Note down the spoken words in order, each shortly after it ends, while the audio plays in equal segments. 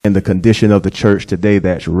in the condition of the church today,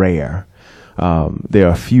 that's rare. There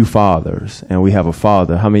are few fathers, and we have a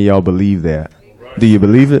father. How many of y'all believe that? Do you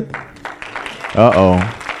believe it? Uh-oh.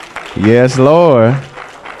 Yes, Lord.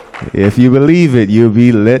 If you believe it, you'll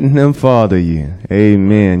be letting him father you.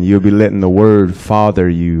 Amen. You'll be letting the word father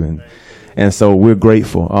you. And so we're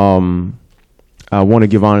grateful. I want to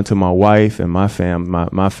give honor to my wife and my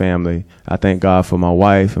family. I thank God for my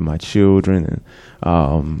wife and my children.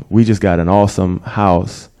 And we just got an awesome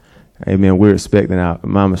house. Amen. We're expecting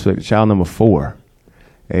child number 4.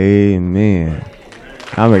 Amen.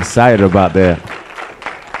 I'm excited about that.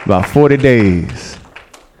 About 40 days.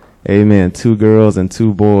 Amen. 2 girls and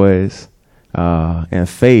 2 boys. And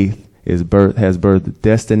faith has birthed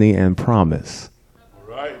destiny and promise.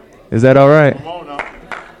 All right. Is that all right? Come on now.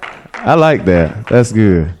 I like that. That's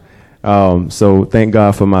good. So thank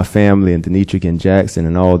God for my family and Denetric and Jackson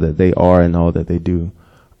and all that they are and all that they do.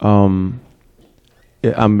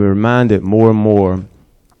 I'm reminded more and more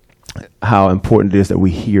how important it is that we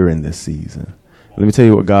hear in this season. Let me tell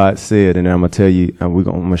you what God said, and then I'm going to tell you, I'm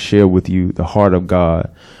going to share with you the heart of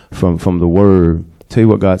God from the Word. Tell you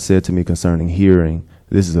what God said to me concerning hearing.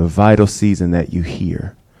 This is a vital season that you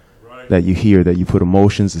hear. Right. That you put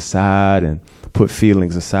emotions aside and put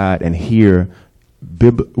feelings aside and hear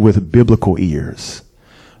with biblical ears.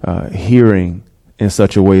 Hearing in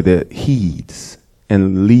such a way that heeds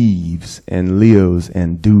and leaves and lives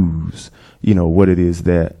and does, what it is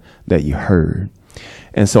that you heard.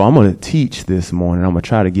 And so I'm going to teach this morning. I'm going to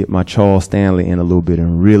try to get my Charles Stanley in a little bit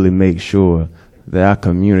and really make sure that I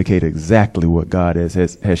communicate exactly what God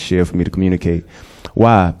has shared for me to communicate.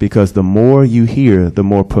 Why? Because the more you hear, the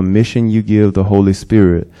more permission you give the Holy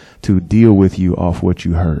Spirit to deal with you off what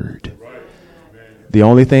you heard. The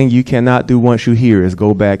only thing you cannot do once you hear is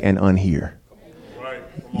go back and unhear.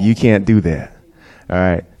 You can't do that. All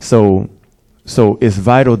right. So it's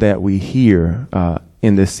vital that we hear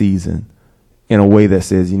in this season in a way that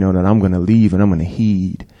says, that I'm going to leave and I'm going to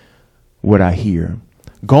heed what I hear.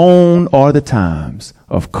 Gone are the times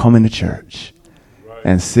of coming to church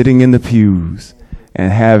and sitting in the pews and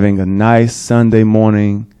having a nice Sunday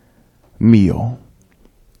morning meal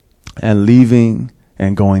and leaving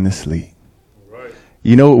and going to sleep.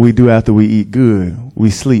 You know what we do after we eat good?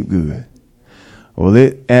 We sleep good.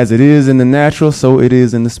 Well, as it is in the natural, so it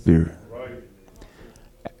is in the spirit.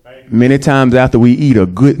 Many times after we eat a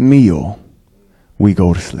good meal, we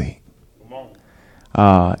go to sleep.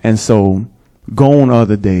 And so gone are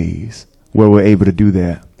the days where we're able to do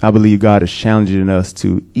that. I believe God is challenging us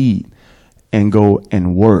to eat and go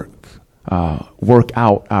and work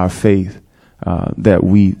out our faith that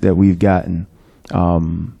we've gotten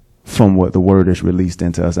from what the word has released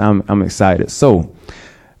into us. I'm excited. So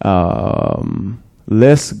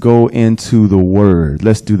let's go into the word.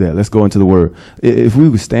 Let's do that. Let's go into the word. If we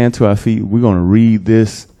would stand to our feet, we're going to read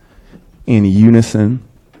this in unison.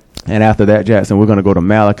 And after that, Jackson, we're going to go to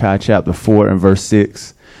Malachi chapter 4 and verse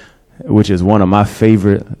 6, which is one of my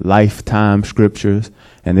favorite lifetime scriptures.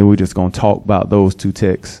 And then we're just going to talk about those 2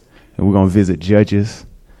 texts. And we're going to visit Judges.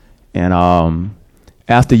 And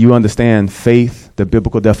after you understand faith, the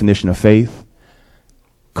biblical definition of faith,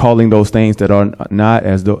 calling those things that are not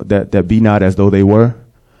as though that be not as though they were.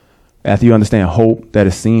 After you understand hope that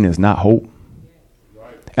is seen as not hope.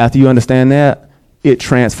 After you understand that, it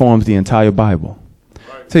transforms the entire Bible.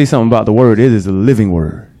 Tell you something about the word. It is a living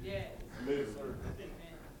word.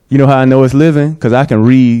 You know how I know it's living? Because I can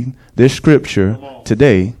read this scripture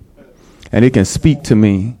today and it can speak to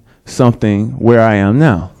me something where I am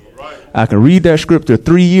now. I can read that scripture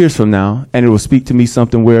 3 years from now and it will speak to me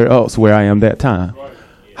something where I am that time.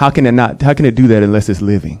 How can it do that unless it's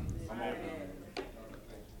living?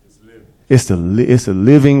 It's a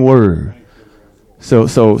living word. So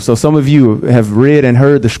some of you have read and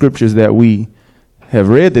heard the scriptures that we have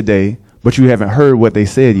read today, but you haven't heard what they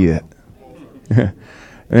said yet.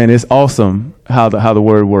 And it's awesome how the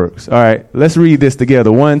word works. All right, let's read this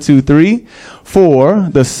together. 1, 2, 3. For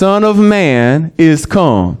the Son of Man is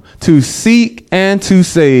come to seek and to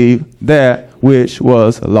save that which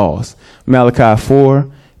was lost. Malachi 4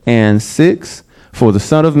 and 6. For the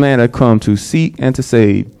Son of Man had come to seek and to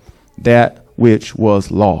save that which was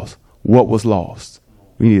lost. What was lost?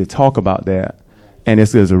 We need to talk about that. And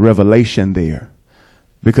there's a revelation there.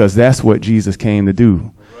 Because that's what Jesus came to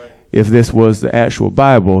do. If this was the actual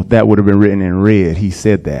Bible, that would have been written in red. He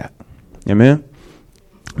said that. Amen?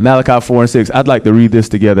 Malachi 4 and 6. I'd like to read this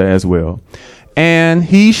together as well. And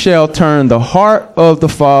he shall turn the heart of the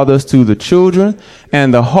fathers to the children,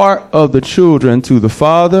 and the heart of the children to the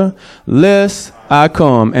father, lest I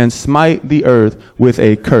come and smite the earth with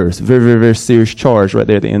a curse. Very, very, very serious charge right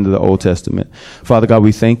there at the end of the Old Testament. Father God,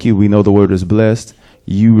 we thank you. We know the word is blessed.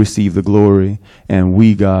 You receive the glory, and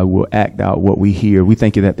we, God, will act out what we hear. We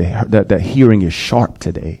thank you that that hearing is sharp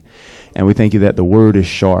today, and we thank you that the word is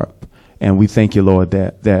sharp, and we thank you, Lord,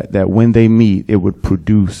 that when they meet, it would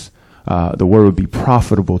produce. The word would be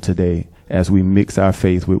profitable today as we mix our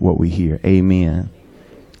faith with what we hear. Amen.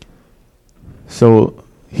 So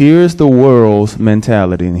here's the world's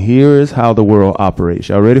mentality, and here's how the world operates.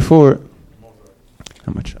 Y'all ready for it?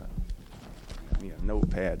 I'm going to try. Give me a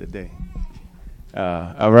notepad today.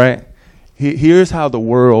 All right. Here's how the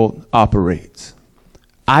world operates.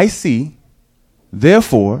 I see,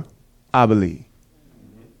 therefore I believe.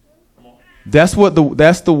 That's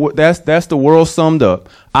the world summed up.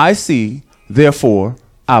 I see, therefore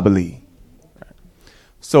I believe.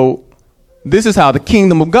 So this is how the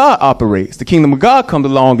kingdom of God operates. The kingdom of God comes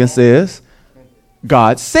along and says,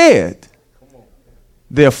 God said,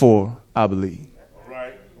 therefore I believe. All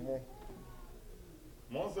right.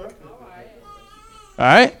 Come on, sir. All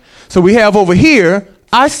right. So we have over here,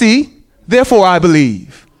 I see, therefore I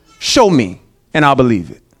believe. Show me, and I'll believe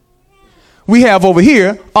it. We have over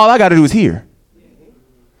here, all I got to do is hear.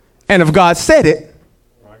 And if God said it,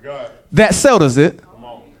 that settles it.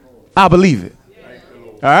 I believe it.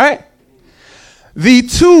 All right? The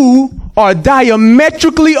two are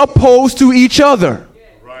diametrically opposed to each other.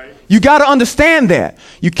 You got to understand that.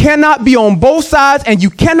 You cannot be on both sides, and you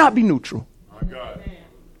cannot be neutral.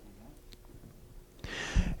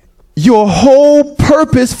 Your whole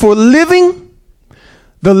purpose for living,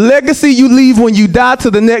 the legacy you leave when you die to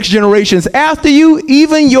the next generations after you,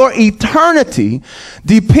 even your eternity,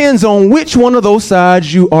 depends on which one of those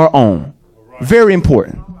sides you are on. Very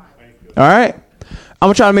important. All right? I'm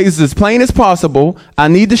going to try to make this as plain as possible. I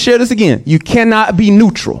need to share this again. You cannot be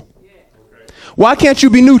neutral. Why can't you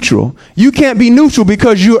be neutral? You can't be neutral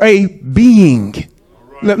because you're a being.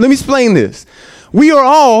 Let me explain this. We are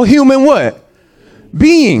all human what?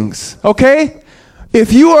 Beings, okay?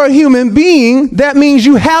 If you are a human being, that means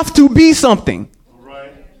you have to be something.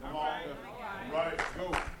 Right. Right.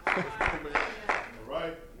 Go.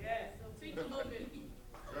 Right.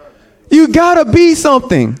 You gotta be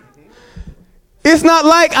something. It's not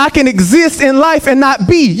like I can exist in life and not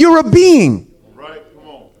be. You're a being. Right. Come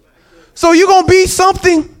on. So you're gonna be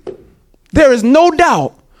something. There is no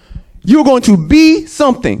doubt you're going to be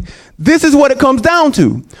something. This is what it comes down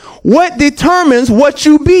to. What determines what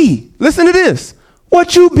you be? Listen to this.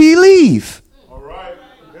 What you believe. All right.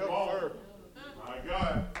 My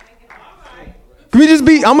God. Can we just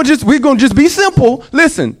be, we're going to just be simple.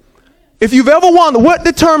 Listen, if you've ever wondered what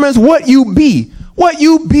determines what you be, what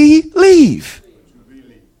you believe.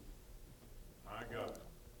 My God.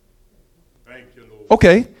 Thank you, Lord.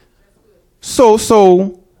 Okay.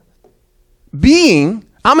 So being,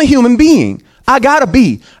 I'm a human being. I gotta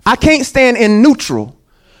be. I can't stand in neutral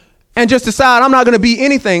and just decide I'm not going to be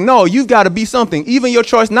anything. No, you've got to be something. Even your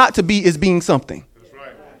choice not to be is being something. That's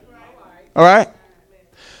right. All right?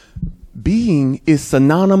 Being is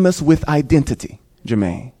synonymous with identity,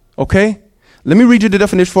 Jermaine. Okay? Let me read you the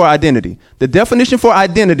definition for identity. The definition for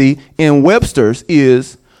identity in Webster's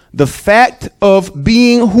is the fact of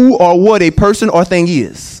being who or what a person or thing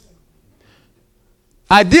is.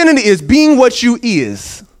 Identity is being what you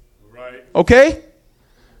is. Right. Okay?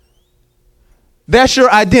 That's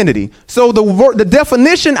your identity. So the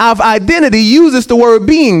definition of identity uses the word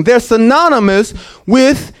being. They're synonymous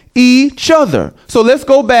with each other. So let's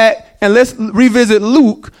go back and let's revisit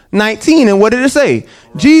Luke 19. And what did it say?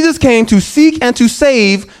 Jesus came to seek and to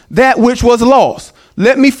save that which was lost.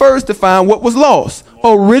 Let me first define what was lost.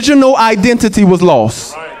 Original identity was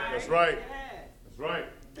lost. That's right. That's right. That's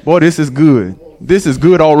right. Boy, this is good. This is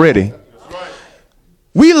good already. That's right.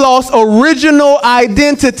 We lost original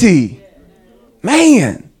identity.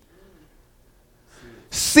 Man,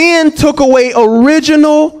 sin took away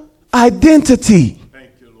original identity. Thank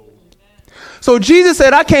you, Lord. So Jesus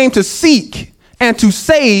said, I came to seek and to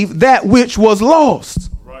save that which was lost.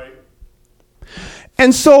 Right.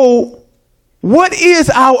 And so what is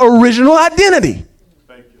our original identity?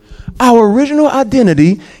 Thank you, Lord. Our original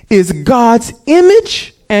identity is God's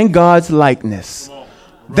image and God's likeness. Right.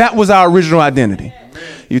 That was our original identity.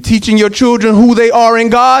 You're teaching your children who they are in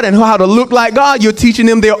God and how to look like God. You're teaching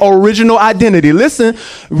them their original identity. Listen,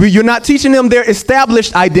 you're not teaching them their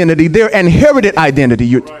established identity, their inherited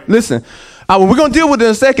identity. Right. Listen, we're going to deal with it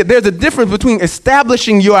in a second. There's a difference between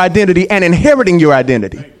establishing your identity and inheriting your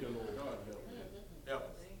identity. Thank you, Lord.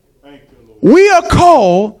 Thank you, Lord. We are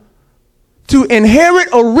called to inherit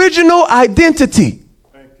original identity.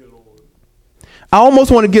 Thank you, Lord. I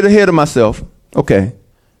almost want to get ahead of myself. Okay.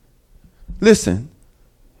 Listen,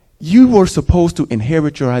 you were supposed to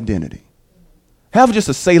inherit your identity. Have just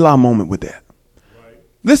a Selah moment with that. Right.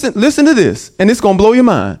 Listen to this, and it's going to blow your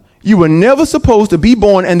mind. You were never supposed to be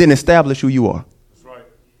born and then establish who you are. That's right.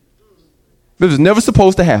 This was never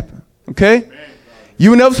supposed to happen. Okay? Man, You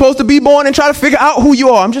were never supposed to be born and try to figure out who you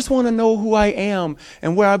are. I just want to know who I am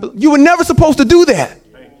and where I belong. You were never supposed to do that.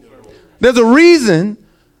 thank you, Lord. There's a reason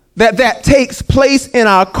that takes place in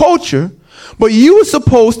our culture, but you were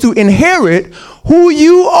supposed to inherit who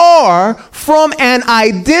you are from an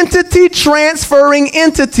identity transferring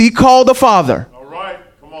entity called the Father. All right.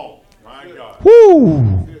 Come on. My God.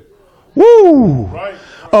 Woo! Woo! Right.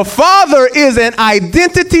 A father is an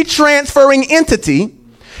identity transferring entity.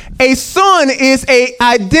 A son is a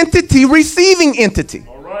identity receiving entity.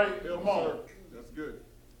 All right. Come on. That's good.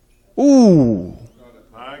 Ooh.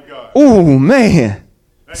 My God. Ooh, man.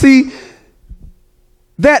 See,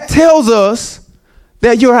 that tells us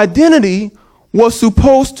that your identity was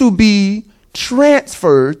supposed to be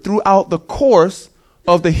transferred throughout the course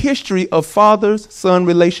of the history of father-son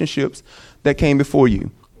relationships that came before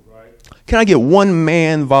you. Right. Can I get one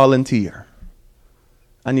man volunteer?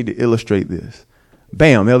 I need to illustrate this.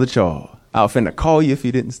 Bam, Elder Charles. I was finna call you if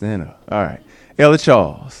you didn't stand up. All right. Elder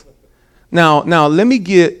Charles. Now, let me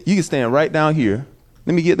get, you can stand right down here.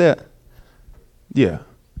 Let me get that. Yeah.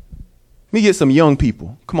 Let me get some young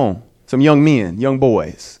people. Come on. Some young men, young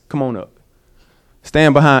boys. Come on up.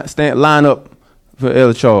 Line up for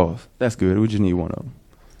Elder Charles. That's good. We just need one of them.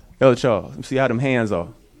 Elder Charles. Let me see how them hands are.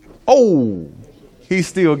 Oh, he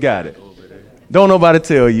still got it. Don't nobody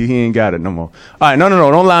tell you he ain't got it no more. All right, no.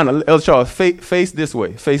 Don't line up. Elder Charles, face this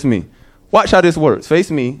way. Face me. Watch how this works. Face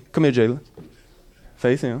me. Come here, Jayla.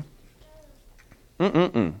 Face him.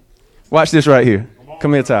 Watch this right here.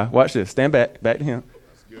 Come here, Ty. Watch this. Stand back. Back to him.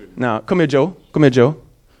 Now, come here, Joe. Come here, Joe.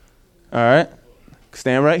 All right.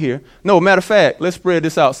 Stand right here. No, matter of fact, let's spread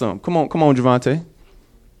this out some. Come on, Javante.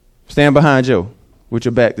 Stand behind Joe with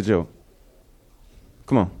your back to Joe.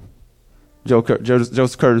 Come on.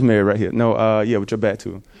 Joseph Curtis married right here. No, yeah, with your back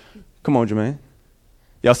to him. Come on, Jermaine.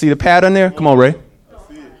 Y'all see the pattern there? Come on, Ray.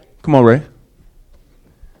 Come on, Ray.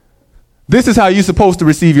 This is how you're supposed to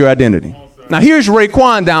receive your identity. Now, here's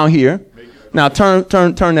Raekwon down here. Now, turn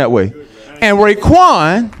that way. And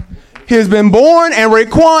Raekwon has been born, and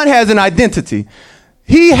Raekwon has an identity.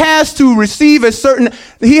 He has to receive a certain,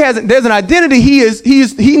 there's an identity he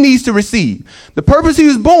needs to receive. The purpose he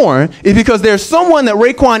was born is because there's someone that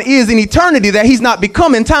Raekwon is in eternity that he's not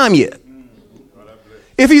become in time yet.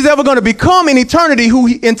 If he's ever going to become in eternity who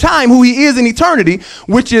he is in eternity,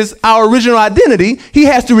 which is our original identity, he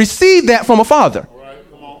has to receive that from a father. All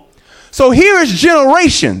right. Come on. So here is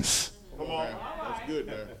generations. Come on. That's good,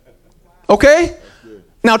 man. Okay?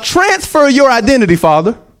 Now transfer your identity,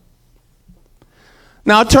 Father.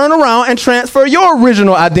 Now turn around and transfer your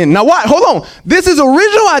original identity. Now what? Hold on. This is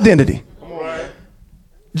original identity. Come on. Right.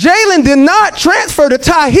 Jalen did not transfer to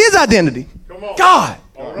Ty his identity. Come on. God.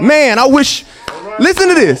 Right. Man, I wish. Right. Listen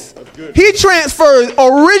to this. Good. He transferred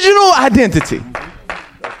original identity.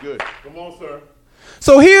 That's good. Come on, sir.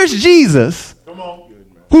 So here's Jesus, Come on.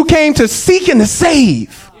 who came to seek and to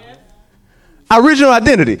save original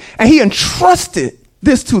identity. And he entrusted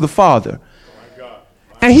this to the Father.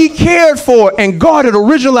 And he cared for and guarded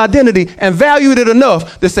original identity and valued it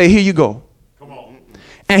enough to say, here you go. Come on.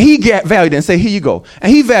 And he valued it and say, here you go.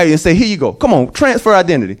 And he valued it and say, here you go. Come on, transfer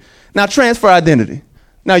identity. Now transfer identity.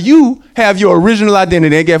 Now you have your original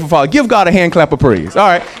identity and gave for Father. Give God a hand clap of praise. All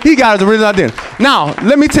right. He got his original identity. Now,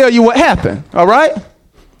 let me tell you what happened. All right.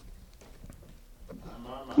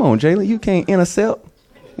 Come on, Jalen. You can't intercept.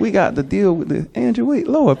 We got to deal with the Andrew. Wait,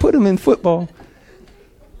 Lord, put him in football.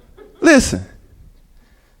 Listen.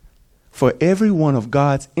 For every one of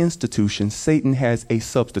God's institutions, Satan has a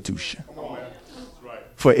substitution.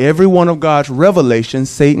 For every one of God's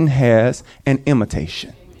revelations, Satan has an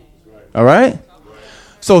imitation. All right?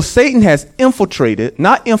 So Satan has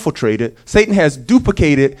Satan has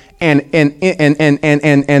duplicated and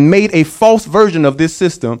made a false version of this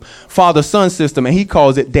system, father-son system, and he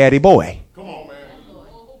calls it daddy boy. Come on, man.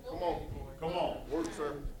 Come on. Work,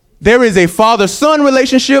 sir. There is a father-son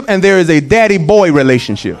relationship and there is a daddy-boy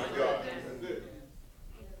relationship.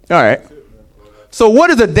 All right. So what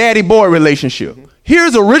is a daddy-boy relationship?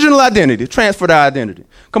 Here's original identity. Transfer the identity.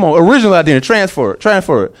 Come on, original identity. Transfer it.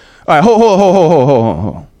 All right,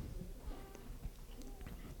 hold.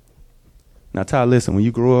 Now, Ty, listen, when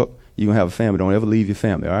you grow up, you're going to have a family. Don't ever leave your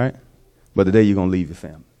family, all right? But today you're going to leave your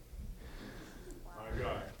family.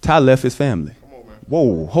 Ty left his family. Come on, man.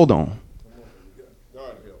 Whoa, hold on.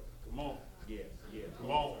 God help. Come on.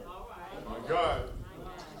 Come on. My God.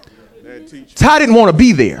 That teacher. Ty didn't want to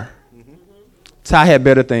be there. Ty had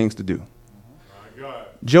better things to do. My God.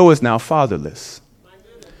 Joe is now fatherless.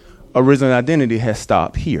 Original identity has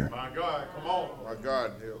stopped here. My God. Come on. My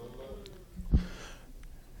God help.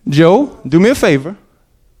 Joe, do me a favor.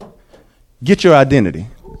 Get your identity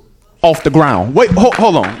off the ground. Wait,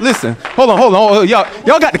 hold on. Listen. Hold on.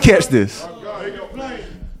 Y'all got to catch this.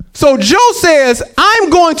 So Joe says, I'm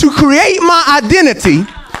going to create my identity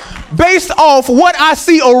based off what I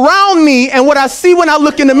see around me and what I see when I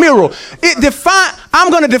look in the mirror. I'm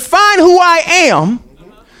going to define who I am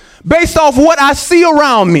based off what I see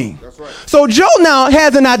around me. That's right. So Joe now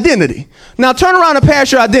has an identity. Now turn around and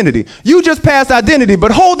pass your identity. You just passed identity,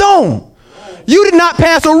 but hold on. You did not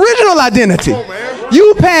pass original identity.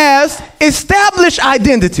 You passed established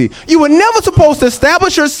identity. You were never supposed to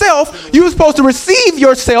establish yourself. You were supposed to receive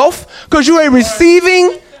yourself because you're a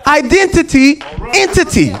receiving identity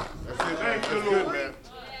entity. That's good, man.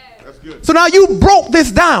 That's good. So now you broke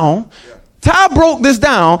this down. Ty broke this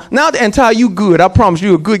down. Now, and Ty, you good. I promise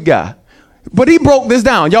you a good guy. But he broke this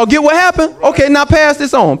down. Y'all get what happened? Okay, now pass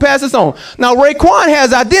this on. Pass this on. Now Raekwon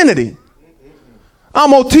has identity.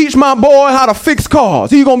 I'm going to teach my boy how to fix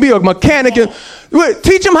cars. He's going to be a mechanic. And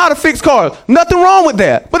teach him how to fix cars. Nothing wrong with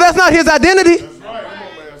that. But that's not his identity. That's right. Come on,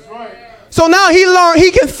 man. That's right. So now he learned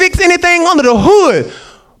he can fix anything under the hood.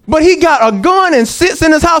 But he got a gun and sits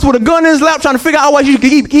in his house with a gun in his lap trying to figure out why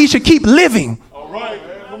he should keep living. All right,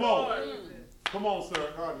 man. Come on. Come on, sir.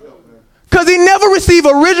 God help, man. Because he never received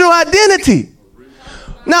original identity.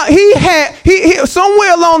 Now he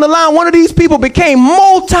somewhere along the line, one of these people became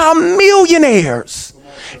multi-millionaires.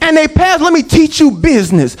 And they passed, let me teach you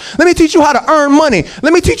business. Let me teach you how to earn money.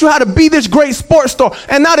 Let me teach you how to be this great sports star.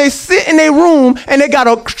 And now they sit in their room and they got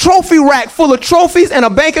a trophy rack full of trophies and a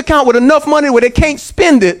bank account with enough money where they can't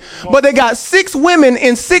spend it. But they got 6 women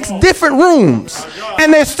in 6 different rooms.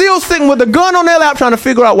 And they're still sitting with a gun on their lap trying to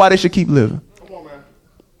figure out why they should keep living. Come on, man.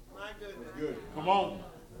 Good. Come on.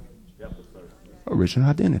 Original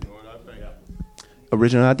identity.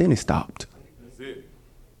 Original identity stopped.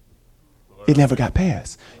 It never got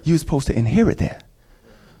passed. You were supposed to inherit that.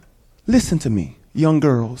 Listen to me, young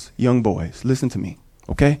girls, young boys, listen to me,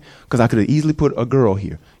 okay? Because I could have easily put a girl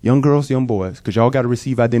here. Young girls, young boys, because y'all got to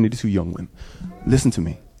receive identity to young women. Listen to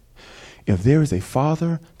me. If there is a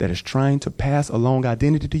father that is trying to pass along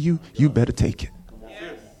identity to you, you better take it.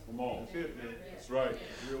 Come on. That's right.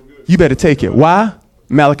 Real good. You better take it. Why?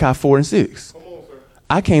 Malachi 4:6.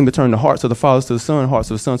 I came to turn the hearts of the fathers to the sons, hearts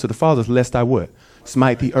of the sons to the fathers, lest I what?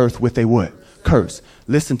 Smite the earth with a what? Curse.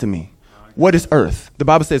 Listen to me. What is earth? The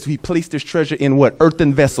Bible says we place this treasure in what?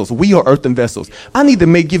 Earthen vessels. We are earthen vessels. I need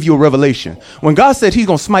to give you a revelation. When God said he's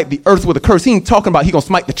going to smite the earth with a curse, he ain't talking about he's going to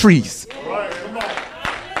smite the trees.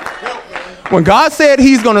 When God said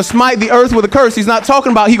he's going to smite the earth with a curse, he's not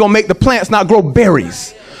talking about he's going to make the plants not grow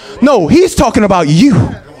berries. No, he's talking about you.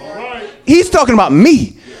 He's talking about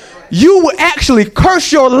me. You will actually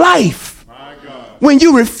curse your life when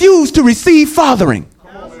you refuse to receive fathering.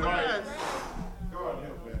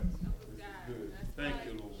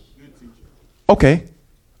 Okay.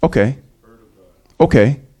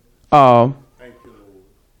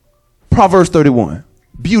 Proverbs 31.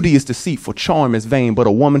 Beauty is deceitful, charm is vain, but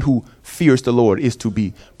a woman who fears the Lord is to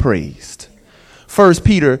be praised. 1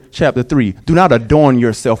 Peter chapter 3. Do not adorn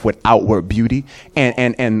yourself with outward beauty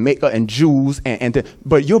and makeup and jewels,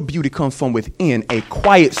 but your beauty comes from within, a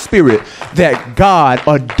quiet spirit that God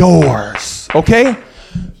adores. Okay?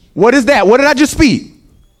 What is that? What did I just speak?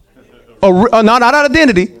 Not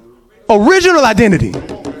identity. Original identity.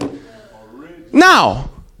 Now,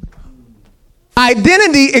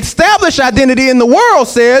 identity, established identity in the world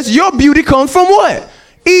says your beauty comes from what?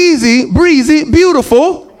 Easy, breezy,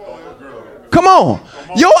 beautiful. Come on.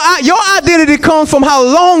 Your identity comes from how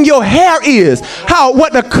long your hair is,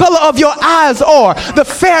 what the color of your eyes are, the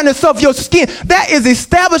fairness of your skin. That is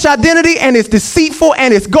established identity, and it's deceitful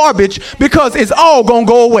and it's garbage because it's all going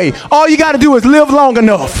to go away. All you got to do is live long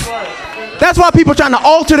enough. That's why people are trying to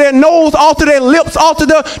alter their nose, alter their lips,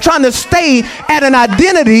 trying to stay at an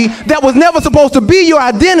identity that was never supposed to be your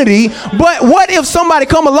identity. But what if somebody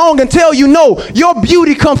come along and tell you, no, your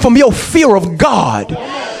beauty comes from your fear of God?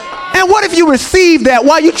 And what if you receive that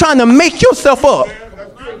while you're trying to make yourself up?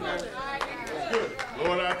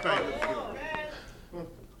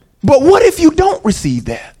 But what if you don't receive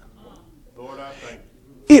that?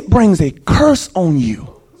 It brings a curse on you.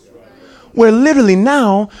 Where literally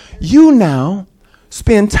you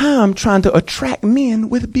spend time trying to attract men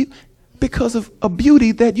with beauty. because of a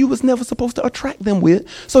beauty that you was never supposed to attract them with.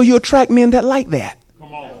 So you attract men that like that.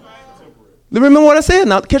 Come on. Remember what I said?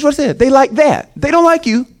 Now, catch what I said. They like that. They don't like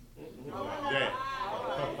you.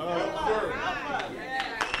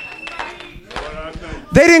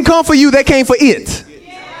 They didn't come for you. They came for it.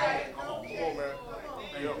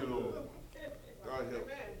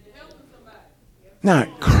 Now,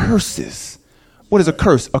 curses. What is a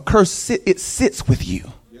curse? A curse, it sits with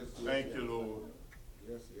you. Thank you, Lord.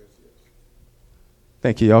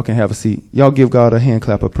 Thank you. Y'all can have a seat. Y'all give God a hand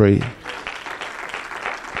clap of praise.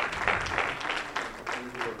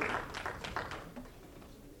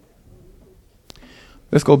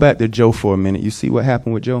 Let's go back to Joe for a minute. You see what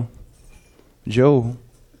happened with Joe? Joe,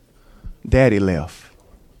 daddy left.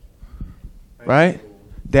 Right?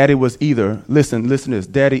 Daddy was either, listen to this,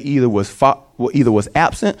 daddy either was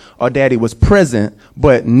absent or daddy was present,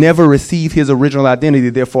 but never received his original identity.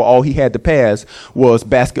 Therefore, all he had to pass was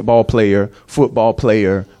basketball player, football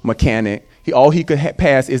player, mechanic. All he could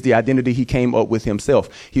pass is the identity he came up with himself.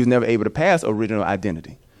 He was never able to pass original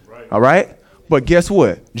identity. Right. All right? But guess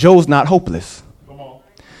what? Joe's not hopeless. Come on.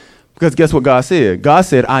 Because guess what God said? God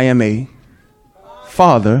said, I am a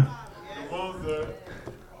father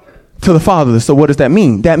to the fatherless. So what does that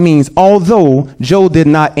mean? That means although Joe did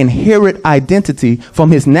not inherit identity from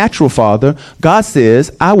his natural father, God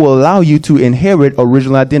says, I will allow you to inherit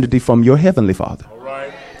original identity from your heavenly father. All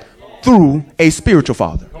right. Through a spiritual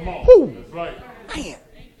father. Come on. That's right. Man.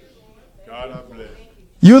 God, I bless.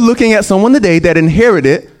 You're looking at someone today that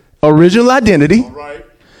inherited original identity. All right.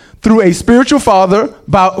 Through a spiritual father,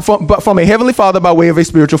 from a heavenly father by way of a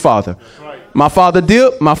spiritual father. That's right. My father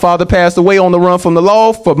dipped. My father passed away on the run from the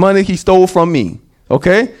law for money he stole from me.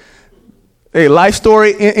 Okay? A life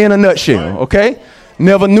story in a nutshell. Okay?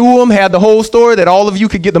 Never knew him, had the whole story that all of you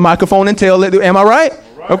could get the microphone and tell it. Am I right?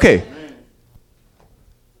 Okay. Amen.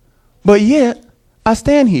 But yet, I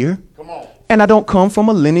stand here and I don't come from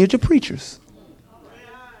a lineage of preachers.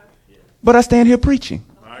 But I stand here preaching.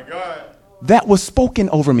 My God. That was spoken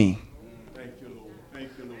over me. Thank you, Lord. Thank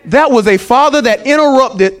you, Lord. That was a father that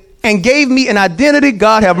interrupted and gave me an identity.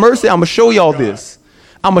 God have mercy. I'm going to show y'all this.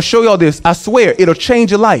 I'm going to show y'all this. I swear, it'll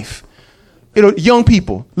change your life. Young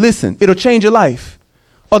people, listen, it'll change your life.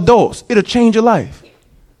 Adults, it'll change your life.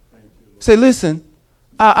 Say, listen,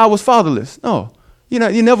 I was fatherless. No, you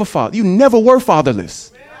never were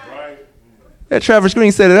fatherless. Right. That Travis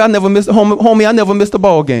Green said it. I never missed, homie, I never missed a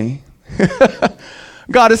ball game.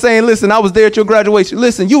 God is saying, listen, I was there at your graduation.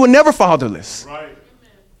 Listen, you were never fatherless. Right.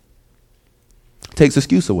 Takes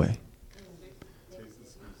excuse away.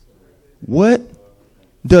 What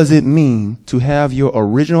does it mean to have your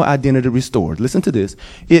original identity restored? Listen to this.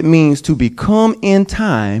 It means to become in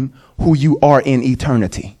time who you are in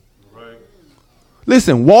eternity. Right.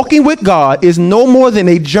 Listen, walking with God is no more than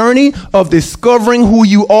a journey of discovering who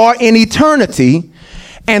you are in eternity,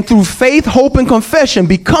 and through faith, hope, and confession,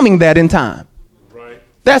 becoming that in time. Right.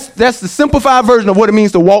 That's the simplified version of what it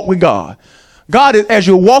means to walk with God. God is, as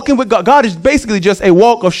you're walking with God, God is basically just a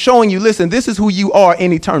walk of showing you, listen, this is who you are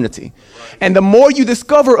in eternity. Right. And the more you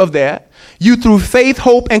discover of that, you through faith,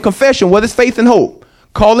 hope, and confession. What is faith and hope?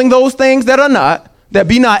 Calling those things that are not, that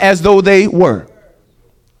be not as though they were.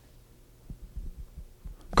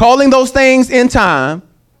 Calling those things in time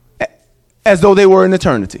as though they were in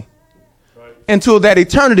eternity. Right. Until that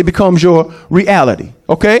eternity becomes your reality.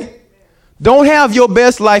 Okay? Don't have your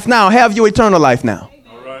best life now. Have your eternal life now.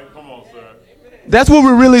 That's what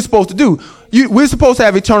we're really supposed to do. We're supposed to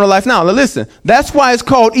have eternal life now. Now listen, that's why it's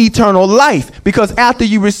called eternal life. Because after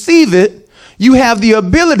you receive it, you have the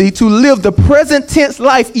ability to live the present tense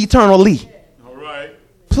life eternally. All right.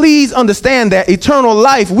 Please understand that eternal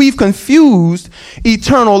life, we've confused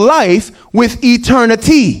eternal life with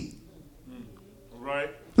eternity. All right.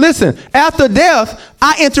 Listen, after death,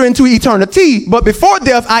 I enter into eternity. But before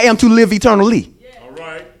death, I am to live eternally. All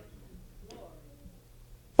right.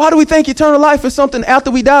 Why do we think eternal life is something after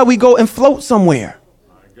we die, we go and float somewhere?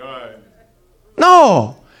 My God.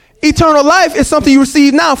 No. Eternal life is something you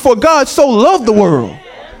receive now. For God so loved the world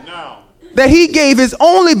that he gave his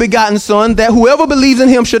only begotten son, that whoever believes in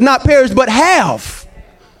him should not perish but have.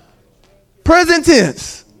 Present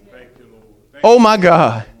tense. Thank you, Lord. Oh my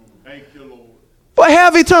God. Thank you, Lord. But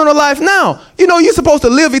have eternal life now. You know you're supposed to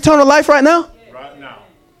live eternal life right now. Right now.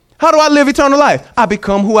 How do I live eternal life? I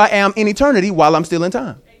become who I am in eternity while I'm still in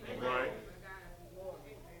time.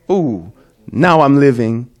 Ooh, now I'm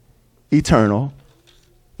living eternal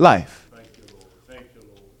life. Thank you, Lord. Thank you,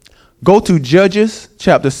 Lord. Go to Judges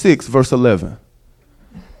chapter 6, verse 11.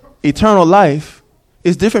 Eternal life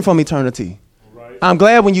is different from eternity. Right. I'm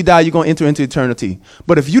glad when you die, you're going to enter into eternity.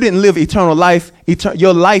 But if you didn't live eternal life,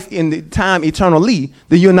 your life in the time eternally,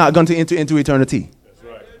 then you're not going to enter into eternity. That's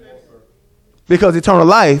right. Because eternal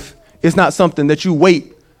life is not something that you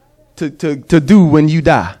wait to do when you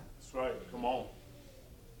die. That's right. Come on.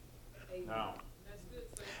 Now.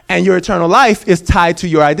 And your eternal life is tied to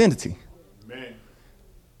your identity. Amen.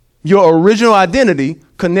 Your original identity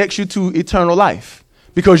connects you to eternal life.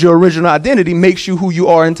 Because your original identity makes you who you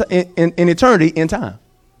are in eternity in time.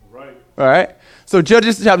 Right. All right. So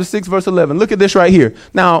Judges chapter 6, verse 11. Look at this right here.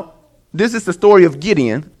 Now, this is the story of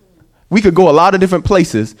Gideon. We could go a lot of different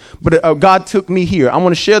places, but God took me here. I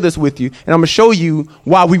want to share this with you, and I'm going to show you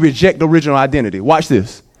why we reject original identity. Watch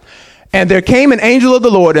this. And there came an angel of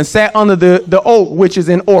the Lord and sat under the oak, which is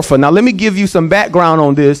in Orpha. Now, let me give you some background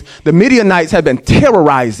on this. The Midianites have been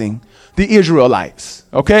terrorizing the Israelites.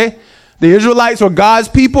 Okay. The Israelites are God's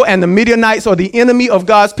people, and the Midianites are the enemy of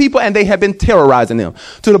God's people, and they have been terrorizing them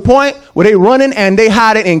to the point where they running and they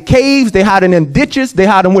hiding in caves, they hiding in ditches, they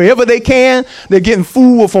hiding wherever they can. They're getting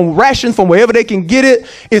food from rations from wherever they can get it.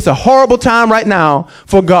 It's a horrible time right now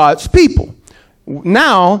for God's people.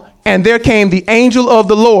 Now, and there came the angel of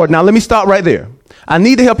the Lord. Now, let me stop right there. I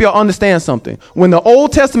need to help y'all understand something. When the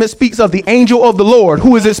Old Testament speaks of the angel of the Lord,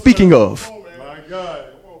 who is it speaking of? My God.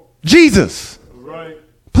 Jesus. Right.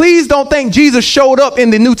 Please don't think Jesus showed up in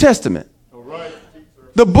the New Testament. All right.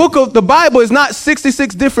 The book of the Bible is not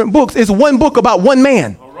 66 different books. It's one book about one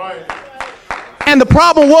man. All right. And the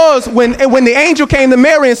problem was when the angel came to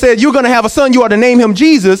Mary and said, you're going to have a son, you are to name him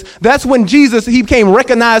Jesus. That's when Jesus, he became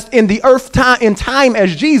recognized in the earth in time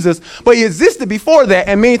as Jesus. But he existed before that.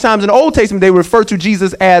 And many times in the Old Testament, they refer to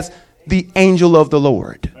Jesus as the angel of the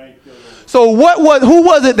Lord. So who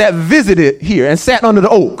was it that visited here and sat under the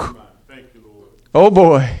oak? Oh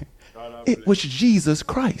boy, it was Jesus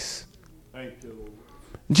Christ. Thank you, Lord.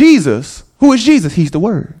 Jesus, who is Jesus? He's the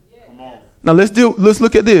Word. Come on. Now let's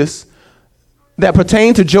look at this that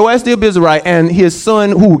pertained to Joash the Abiezrite and his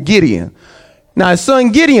son Gideon. Now his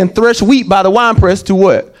son Gideon threshed wheat by the winepress to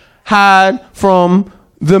what? Hide from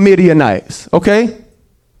the Midianites. Okay.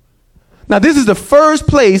 Now this is the first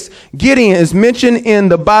place Gideon is mentioned in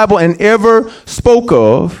the Bible and ever spoke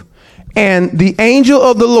of. And the angel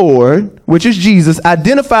of the Lord, which is Jesus,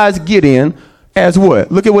 identifies Gideon as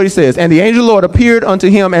what? Look at what he says. And the angel of the Lord appeared unto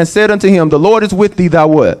him and said unto him, the Lord is with thee, thou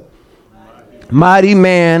what? Mighty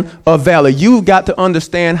man of valor. You've got to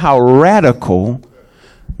understand how radical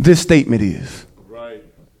this statement is. Right.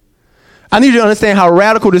 I need you to understand how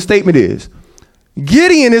radical this statement is.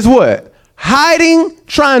 Gideon is what? Hiding,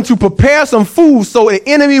 trying to prepare some food so the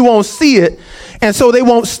enemy won't see it and so they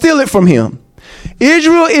won't steal it from him.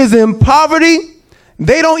 Israel is in poverty.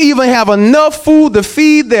 They don't even have enough food to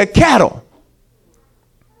feed their cattle.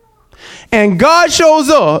 And God shows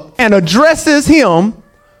up and addresses him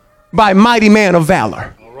by mighty man of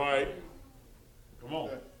valor. All right. Come on.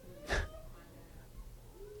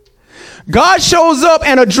 God shows up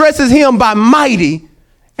and addresses him by mighty,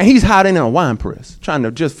 and he's hiding in a wine press, trying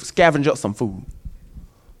to just scavenge up some food.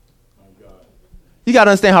 You got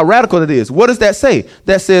to understand how radical it is. What does that say?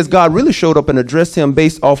 That says God really showed up and addressed him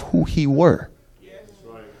based off who he were. Yes.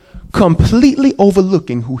 Right. Completely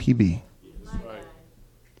overlooking who he be. Yes. Right.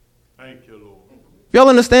 Thank you, Lord. Y'all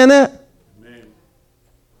understand that? Amen.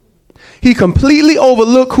 He completely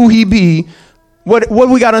overlooked who he be. What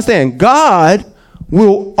we got to understand? God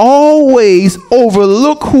will always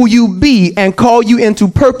overlook who you be and call you into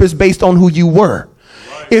purpose based on who you were.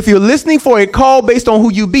 If you're listening for a call based on who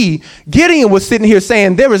you be, Gideon was sitting here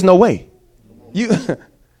saying, there is no way. You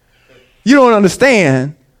don't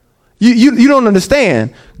understand. You don't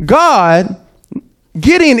understand.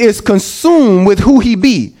 Gideon is consumed with who he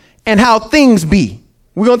be and how things be.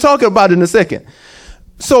 We're going to talk about it in a second.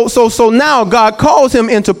 So now God calls him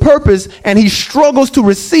into purpose and he struggles to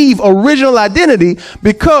receive original identity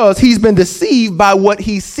because he's been deceived by what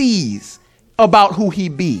he sees about who he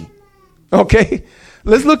be. Okay?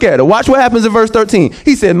 Let's look at it. Watch what happens in verse 13.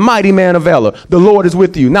 He said, mighty man of valor, the Lord is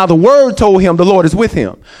with you. Now the word told him the Lord is with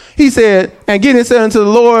him. He said, and Gideon said unto the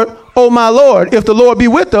Lord, O my Lord, if the Lord be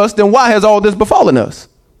with us, then why has all this befallen us?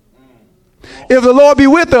 If the Lord be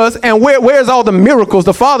with us, and where's all the miracles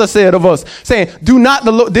the Father said of us, saying, did not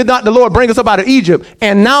the Lord bring us up out of Egypt?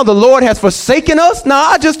 And now the Lord has forsaken us. Now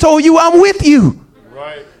I just told you I'm with you.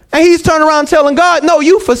 Right. And he's turning around telling God, no,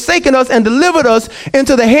 you've forsaken us and delivered us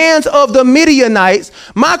into the hands of the Midianites.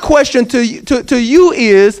 My question to you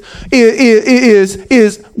is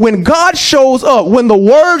when God shows up, when the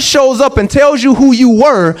word shows up and tells you who you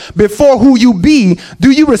were before who you be,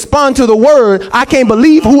 do you respond to the word, I can't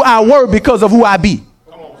believe who I were because of who I be?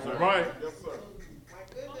 Come on, sir. Right. Yes, sir.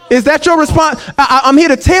 Is that your response? I'm here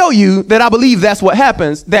to tell you that I believe that's what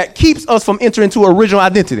happens that keeps us from entering into original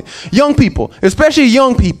identity. Young people, especially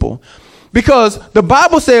young people, because the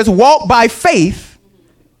Bible says walk by faith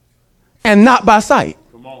and not by sight.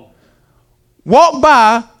 Come on. Walk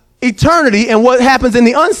by eternity and what happens in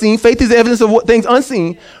the unseen. Faith is the evidence of what things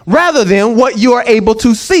unseen rather than what you are able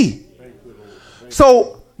to see.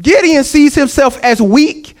 So Gideon sees himself as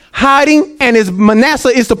weak, hiding, and his Manasseh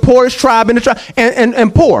is the poorest tribe in the tribe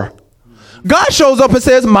and poor. God shows up and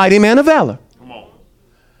says, mighty man of valor. Come on.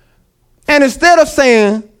 And instead of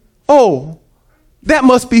saying, oh, that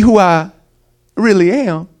must be who I really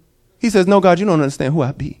am, he says, no, God, you don't understand who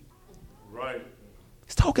I be. Right.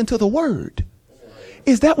 He's talking to the word.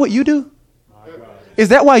 Is that what you do? Is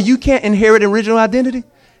that why you can't inherit original identity?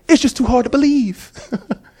 It's just too hard to believe.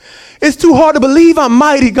 It's too hard to believe I'm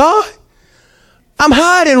mighty, God. I'm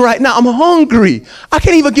hiding right now. I'm hungry. I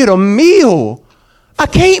can't even get a meal. I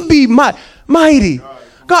can't be mighty.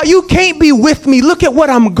 God, you can't be with me. Look at what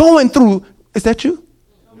I'm going through. Is that you?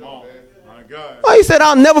 Come on. My God. Oh, he said,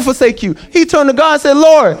 I'll never forsake you. He turned to God and said,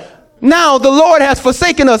 Lord, now the Lord has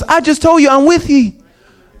forsaken us. I just told you I'm with you.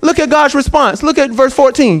 Look at God's response. Look at verse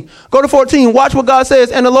 14. Go to 14. Watch what God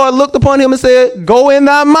says. And the Lord looked upon him and said, go in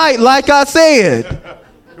thy might, like I said.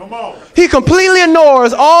 Come on. He completely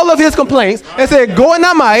ignores all of his complaints and said, go in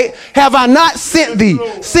thy might, have I not sent thee?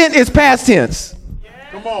 Sent is past tense.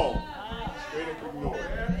 Come on.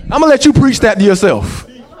 I'm going to let you preach that to yourself.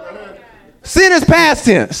 Sin is past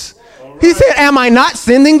tense. He said, am I not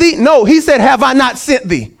sending thee? No, he said, have I not sent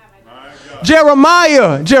thee?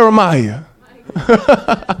 Jeremiah.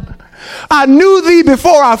 I knew thee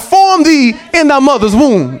before I formed thee in thy mother's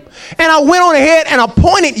womb. And I went on ahead and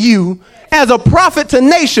appointed you as a prophet to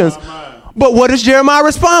nations. But what does Jeremiah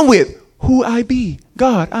respond with? Who I be?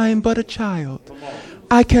 God, I am but a child.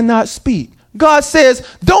 I cannot speak. God says,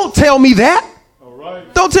 don't tell me that.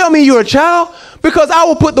 Don't tell me you're a child, because I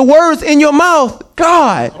will put the words in your mouth.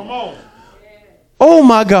 God. Come on. Oh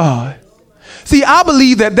my God. See, I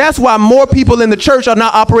believe that that's why more people in the church are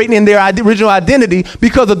not operating in their original identity,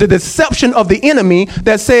 because of the deception of the enemy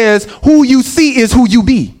that says who you see is who you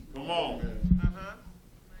be. Come on.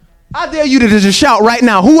 I dare you to just shout right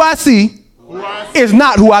now, who I see is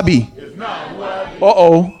not who I be. It's not who I be.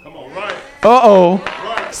 Uh-oh. Come on, right. Uh-oh.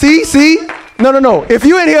 Right. See? No. If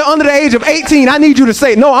you're in here under the age of 18, I need you to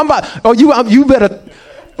say, no, I'm about, oh, you better,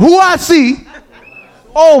 who I see.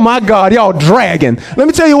 Oh my God, y'all dragging. Let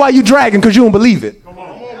me tell you why you dragging, because you don't believe it. Come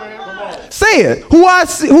on, man. Come on. Say it. Who I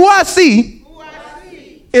see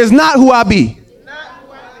is not who I be.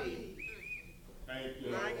 Thank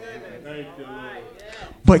you. Thank you, Lord.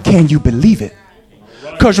 But can you believe it?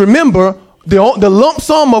 Because remember, the lump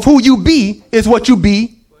sum of who you be is what you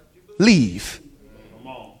believe. Come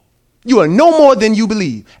on. You are no more than you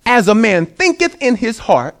believe. As a man thinketh in his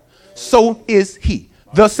heart, so is he.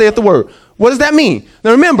 Thus saith the word. What does that mean?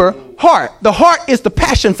 Now remember, heart. The heart is the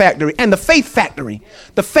passion factory and the faith factory,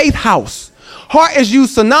 the faith house. Heart is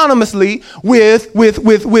used synonymously with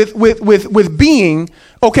being,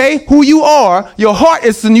 okay? Who you are. Your heart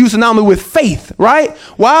is used synonymously with faith, right?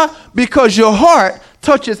 Why? Because your heart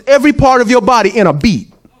touches every part of your body in a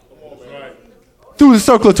beat through the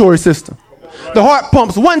circulatory system. The heart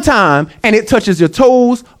pumps one time and it touches your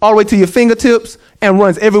toes all the way to your fingertips and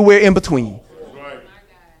runs everywhere in between.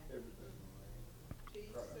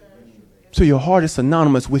 So your heart is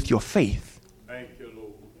synonymous with your faith. Thank you,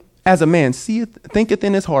 Lord. As a man seeth, thinketh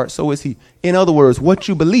in his heart, so is he. In other words, what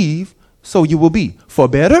you believe, so you will be. For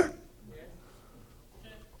better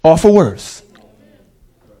or for worse.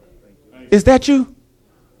 Is that you?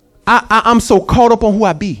 I'm so caught up on who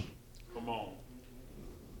I be. Come on.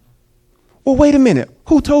 Well, wait a minute.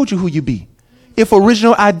 Who told you who you be? If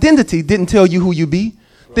original identity didn't tell you who you be,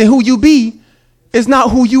 then who you be is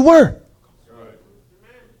not who you were.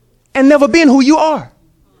 And never been who you are.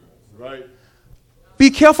 Right. Be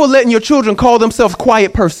careful letting your children call themselves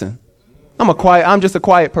quiet person. I'm just a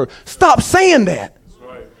quiet person. Stop saying that.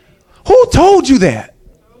 Right. Who told you that?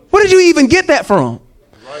 Where did you even get that from?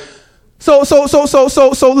 Right. So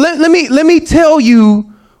let me tell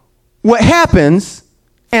you what happens,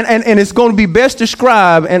 and it's going to be best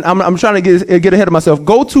described, and I'm trying to get ahead of myself.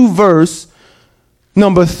 Go to verse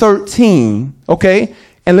number 13, okay?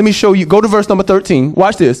 And let me show you. Go to verse number 13.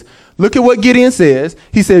 Watch this. Look at what Gideon says.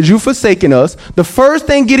 He says, you've forsaken us. The first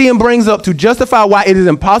thing Gideon brings up to justify why it is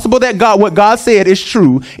impossible that what God said is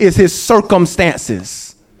true is his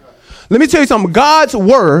circumstances. Let me tell you something. God's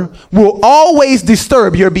word will always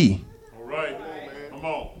disturb your be. All right. Come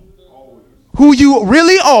on. Who you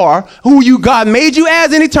really are, who God made you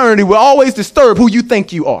as in eternity, will always disturb who you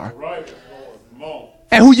think you are. Right. Come on.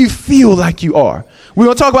 and who you feel like you are. We're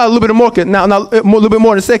going to talk about a little bit more now a little bit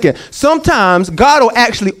more in a second. Sometimes God will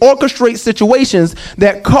actually orchestrate situations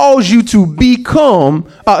that cause you to become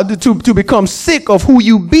to become sick of who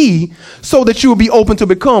you be, so that you will be open to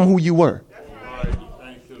become who you were.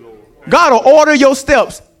 God will order your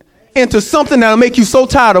steps into something that will make you so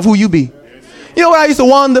tired of who you be. You know what I used to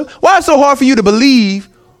wonder? Why it's so hard for you to believe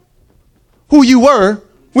who you were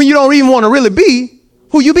when you don't even want to really be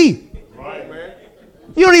who you be?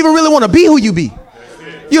 You don't even really want to be who you be.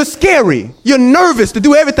 You're scary. You're nervous to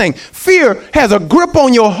do everything. Fear has a grip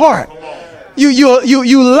on your heart. You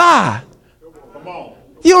lie.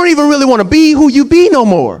 You don't even really want to be who you be no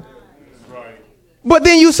more. But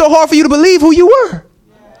then it's so hard for you to believe who you were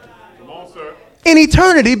in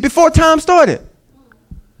eternity before time started.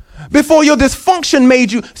 Before your dysfunction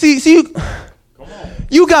made you.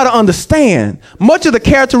 You got to understand, much of the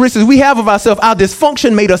characteristics we have of ourselves, our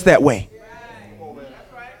dysfunction made us that way.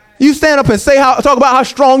 You stand up and talk about how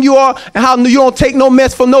strong you are and how you don't take no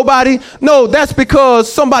mess from nobody. No, that's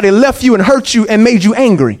because somebody left you and hurt you and made you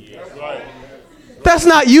angry. That's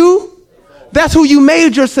not you. That's who you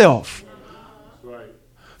made yourself.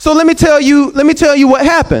 So let me tell you what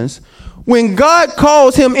happens. When God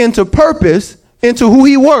calls him into purpose, into who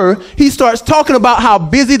he were, he starts talking about how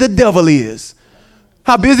busy the devil is.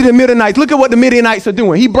 How busy the Midianites. Look at what the Midianites are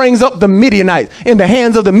doing. He brings up the Midianites in the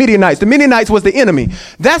hands of the Midianites. The Midianites was the enemy.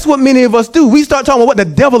 That's what many of us do. We start talking about what the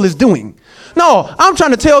devil is doing. No, I'm trying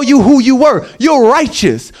to tell you who you were. You're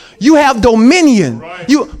righteous. You have dominion.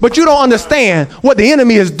 But you don't understand what the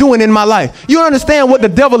enemy is doing in my life. You don't understand what the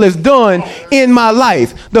devil has done in my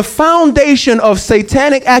life. The foundation of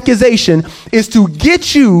satanic accusation is to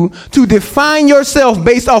get you to define yourself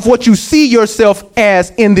based off what you see yourself as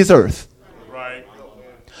in this earth.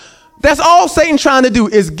 That's all Satan's trying to do,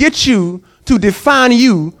 is get you to define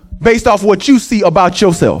you based off what you see about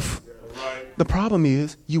yourself. Right. The problem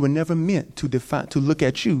is you were never meant to look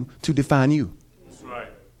at you to define you. That's right.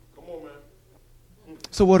 Come on, man.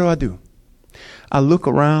 So what do? I look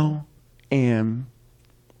around, and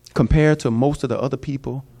compared to most of the other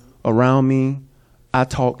people around me, I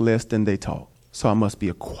talk less than they talk. So I must be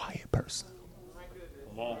a quiet person.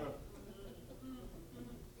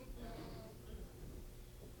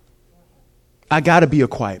 I got to be a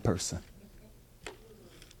quiet person.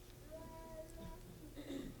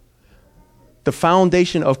 The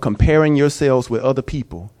foundation of comparing yourselves with other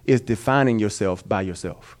people is defining yourself by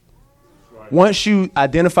yourself. Right. Once you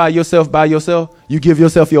identify yourself by yourself, you give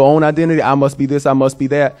yourself your own identity. I must be this, I must be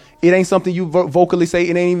that. It ain't something you vocally say.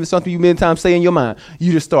 It ain't even something you many times say in your mind.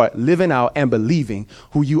 You just start living out and believing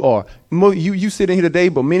who you are. You sitting here today,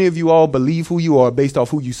 but many of you all believe who you are based off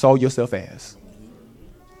who you saw yourself as.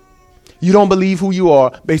 You don't believe who you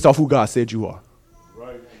are based off who God said you are.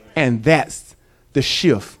 Right. And that's the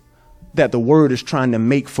shift that the word is trying to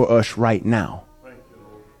make for us right now.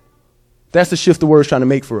 That's the shift the word is trying to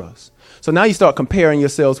make for us. So now you start comparing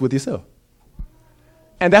yourselves with yourself.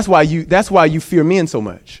 And that's why you fear men so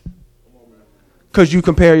much. Because you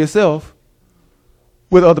compare yourself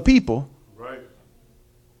with other people. Right.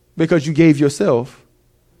 Because you gave yourself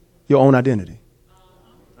your own identity.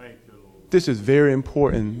 This is very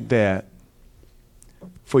important that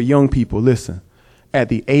for young people, listen, at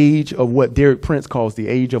the age of what Derek Prince calls the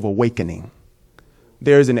age of awakening,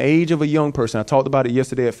 there's an age of a young person. I talked about it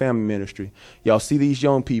yesterday at Family Ministry. Y'all see these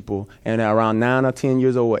young people, and they're around 9 or 10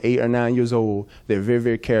 years old, or 8 or 9 years old. They're very,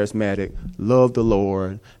 very charismatic, love the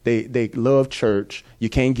Lord. They love church. You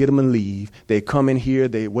can't get them to leave. They come in here,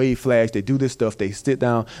 they wave flags, they do this stuff, they sit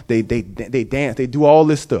down, they dance, they do all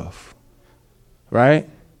this stuff, right?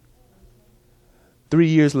 3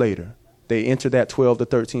 years later, they enter that 12 to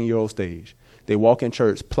 13-year-old stage. They walk in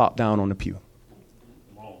church, plop down on the pew.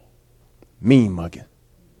 Come on. Mean mugging.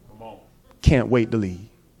 Come on. Can't wait to leave.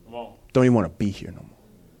 Come on. Don't even want to be here no more.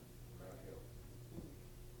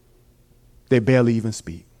 They barely even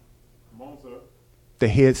speak. Come on, sir. Their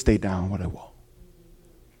heads stay down when they walk.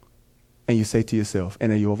 And you say to yourself,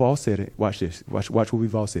 and you have all said it, watch this, watch what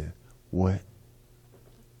we've all said. What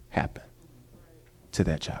happened to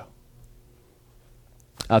that child?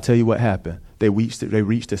 I'll tell you what happened. They reached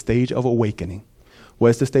the stage of awakening.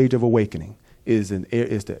 What's the stage of awakening? Is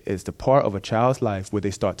the part of a child's life where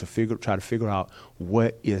they start to try to figure out,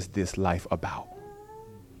 what is this life about?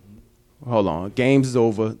 Hold on. Games is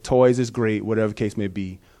over. Toys is great. Whatever the case may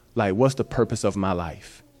be. Like, what's the purpose of my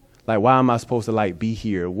life? Like, why am I supposed to be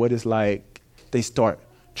here? What is they start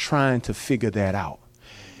trying to figure that out.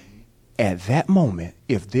 At that moment,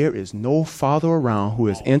 if there is no father around who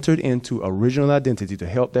has entered into original identity to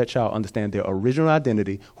help that child understand their original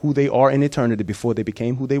identity, who they are in eternity before they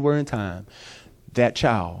became who they were in time, that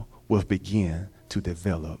child will begin to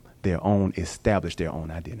develop establish their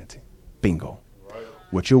own identity. Bingo. Right.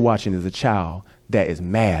 What you're watching is a child that is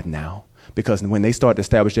mad now, because when they start to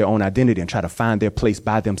establish their own identity and try to find their place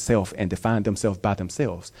by themselves and define themselves by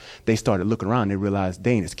themselves, they started looking around and they realized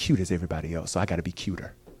they ain't as cute as everybody else, so I got to be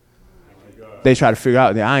cuter. They try to figure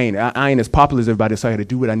out that I ain't as popular as everybody, so I got to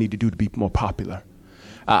do what I need to do to be more popular.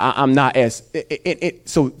 I'm not as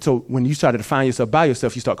so when you start to define yourself by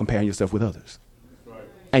yourself, you start comparing yourself with others.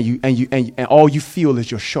 And all you feel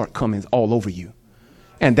is your shortcomings all over you.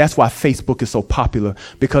 And that's why Facebook is so popular,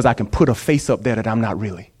 because I can put a face up there that I'm not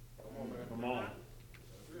really. Come on.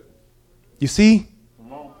 You see?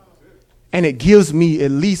 Come on. And it gives me,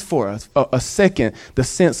 at least for a second, the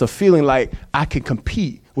sense of feeling like I can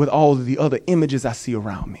compete with all of the other images I see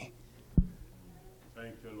around me.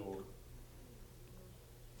 Thank you, Lord.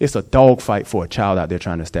 It's a dogfight for a child out there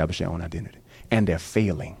trying to establish their own identity. And they're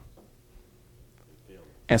failing.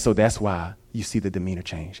 And so that's why you see the demeanor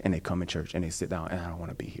change, and they come in church and they sit down, and I don't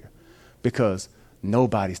want to be here, because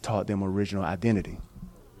nobody's taught them original identity.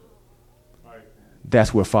 Right.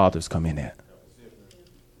 That's where fathers come in at.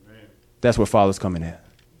 That's where fathers come in at.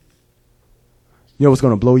 You know what's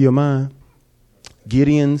going to blow your mind?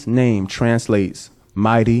 Gideon's name translates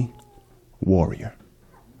mighty warrior.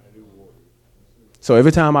 So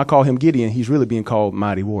every time I call him Gideon, he's really being called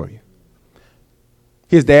mighty warrior.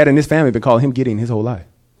 His dad and his family have been calling him Gideon his whole life.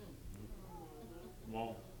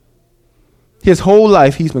 His whole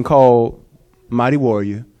life he's been called mighty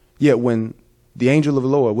warrior, yet when the angel of the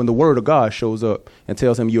Lord, when the word of God shows up and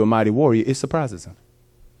tells him you're a mighty warrior, it surprises him.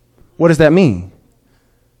 What does that mean?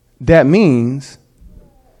 That means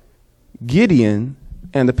Gideon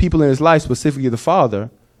and the people in his life, specifically the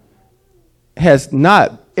father, has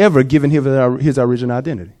not ever given him his original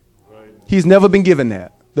identity. Right. He's never been given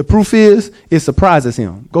that. The proof is, it surprises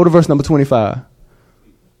him. Go to verse number 25.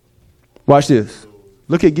 Watch this.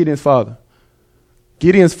 Look at Gideon's father.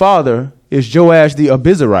 Gideon's father is Joash the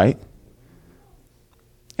Abizarite.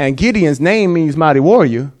 And Gideon's name means mighty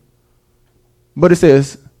warrior. But it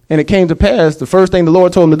says, and it came to pass, the first thing the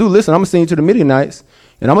Lord told him to do, listen, I'm going to send you to the Midianites,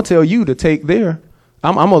 and I'm going to tell you to take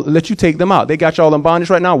I'm going to let you take them out. They got y'all in bondage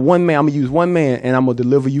right now. One man, I'm going to use one man, and I'm going to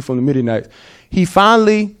deliver you from the Midianites. He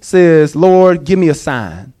finally says, Lord, give me a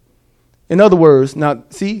sign. In other words, now,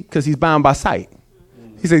 see, because he's bound by sight.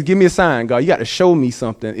 He says, give me a sign, God. You got to show me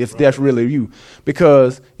something if that's really you.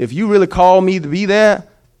 Because if you really call me to be that,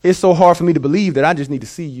 it's so hard for me to believe that I just need to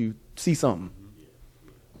see something.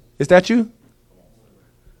 Is that you?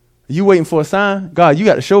 You waiting for a sign? God, you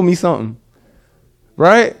got to show me something.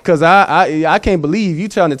 Right? Because I can't believe you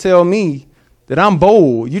trying to tell me that I'm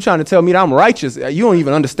bold. You trying to tell me that I'm righteous. You don't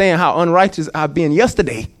even understand how unrighteous I've been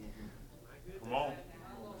yesterday. Come on.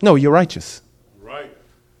 No, you're righteous. Right.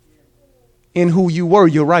 In who you were,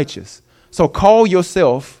 you're righteous. So call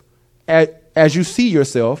yourself as you see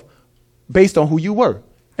yourself based on who you were.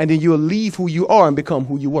 And then you'll leave who you are and become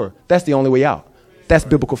who you were. That's the only way out. That's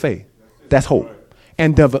biblical faith. That's hope.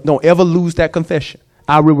 And don't ever lose that confession.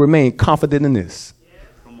 I will remain confident in this.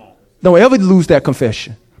 Don't ever lose that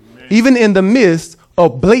confession. Even in the midst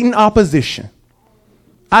of blatant opposition.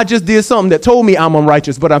 I just did something that told me I'm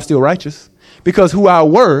unrighteous, but I'm still righteous. Because who I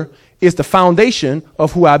were is the foundation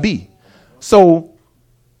of who I be. So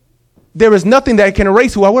there is nothing that can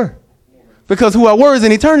erase who I were. Because who I were is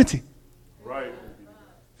in eternity. Right.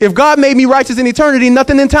 If God made me righteous in eternity,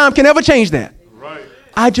 nothing in time can ever change that. Right.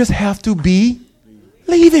 I just have to believe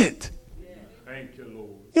it. Thank you, Lord.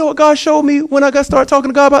 You know what God showed me when I started talking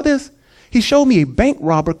to God about this? He showed me a bank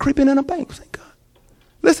robber creeping in a bank. Thank God.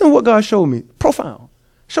 Listen to what God showed me. Profound.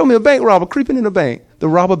 Showed me a bank robber creeping in a bank, the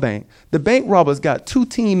robber bank. The bank robber's got 2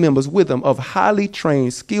 team members with him of highly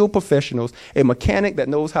trained, skilled professionals, a mechanic that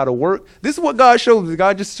knows how to work. This is what God shows me.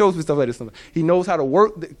 God just shows me stuff like this. He knows how to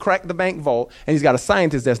work, crack the bank vault, and he's got a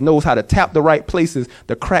scientist that knows how to tap the right places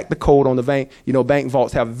to crack the code on the bank. You know, bank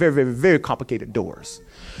vaults have very, very, very complicated doors.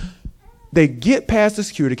 They get past the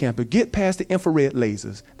security camera, get past the infrared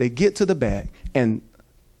lasers. They get to the back, and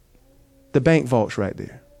the bank vault's right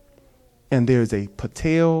there. And there's a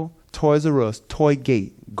Patel Toys R Us toy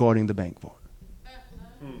gate guarding the bank vault.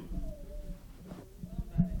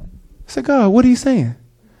 I said, God, what are you saying?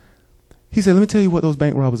 He said, let me tell you what those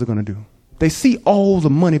bank robbers are going to do. They see all the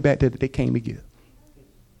money back there that they came to get.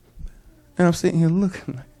 And I'm sitting here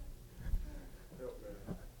looking like,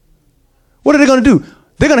 what are they going to do?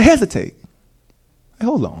 They're going to hesitate. Hey,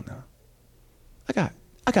 hold on now.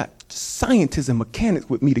 I got scientists and mechanics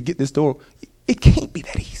with me to get this door. It can't be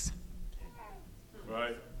that easy.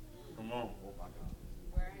 Right. Come on.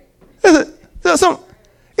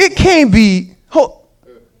 It can't be.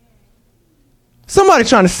 Somebody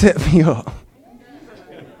trying to set me up.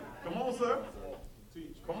 Come on, sir.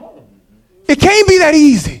 Come on. It can't be that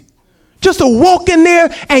easy. Just to walk in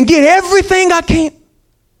there and get everything I can.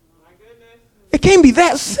 It can't be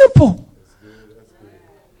that simple.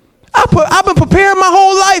 I've been preparing my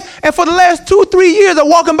whole life, and for the last 2-3 years, I'm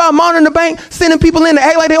walking by monitoring the bank, sending people in to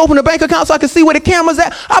act like they open a bank account so I can see where the camera's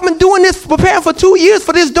at. I've been doing this, preparing for 2 years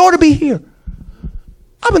for this door to be here.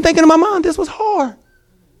 I've been thinking in my mind, this was hard.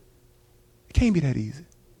 It can't be that easy.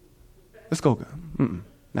 Let's go.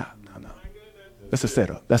 No. That's a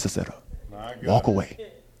setup. Walk away.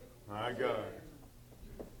 My God.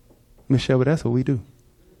 Michelle, but that's what we do.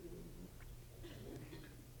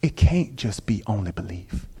 It can't just be only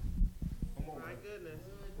belief.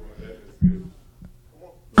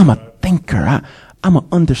 I'm a thinker. I'm an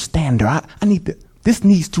understander. I need to, this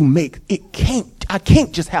needs to make, I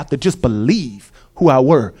can't just have to just believe who I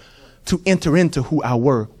were to enter into who I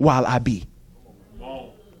were while I be.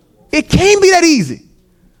 It can't be that easy.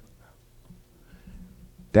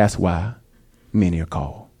 That's why many are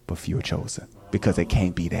called, but few are chosen. Because it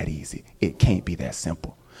can't be that easy. It can't be that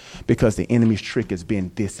simple. Because the enemy's trick has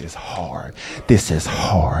been, this is hard. This is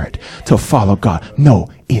hard to follow God. No,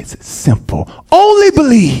 it's simple. Only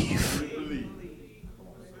believe.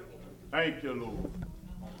 Thank you, Lord.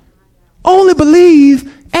 Only believe,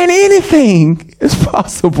 and anything is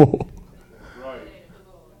possible. Right.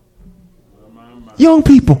 Young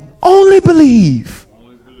people, only believe.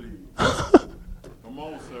 Only believe. Come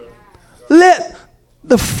on, sir. Let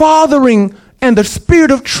the fathering and the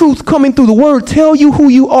spirit of truth coming through the word tell you who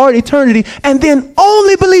you are in eternity, and then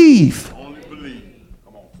only believe. Only believe.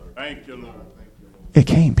 Come on, sir. Thank you, Lord. It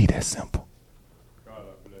can't be that simple. God,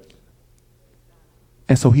 I bless you.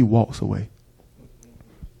 And so he walks away.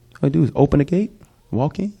 All I do is open the gate,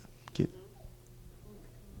 walk in, get.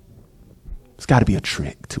 There's got to be a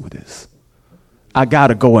trick to this. I got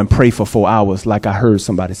to go and pray for 4 hours like I heard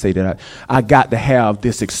somebody say that. I got to have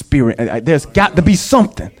this experience. There's got to be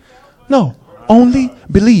something. No, only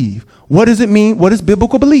believe. What does it mean? What is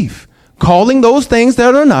biblical belief? Calling those things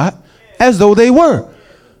that are not as though they were.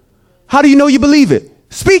 How do you know you believe it?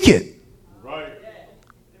 Speak it. Right.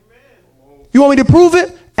 You want me to prove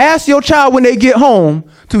it? Ask your child when they get home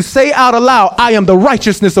to say out aloud, I am the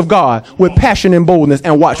righteousness of God, with passion and boldness,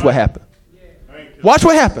 and watch what happens. Watch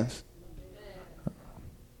what happens.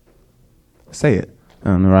 Say it.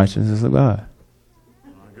 I am the righteousness of God.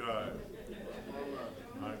 My God.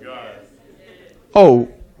 My God. Oh.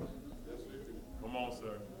 Come on,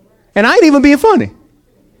 sir. And I ain't even being funny.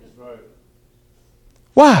 That's right.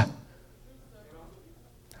 Why?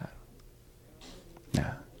 Nah,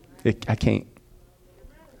 I can't.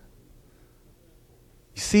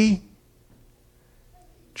 You see?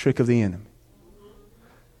 Trick of the enemy.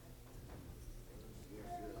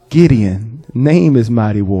 Gideon, name is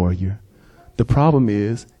mighty warrior. The problem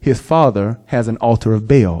is his father has an altar of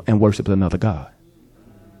Baal and worships another god.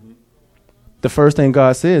 The first thing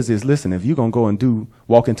God says is, listen, if you're going to go and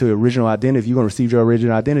walk into the original identity, if you're going to receive your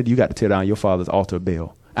original identity, you got to tear down your father's altar of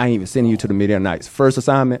Baal. I ain't even sending you to the middle of the night. First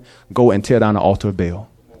assignment, go and tear down the altar of Baal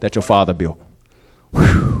that your father built.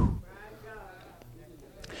 Whew.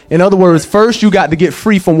 In other words, first you got to get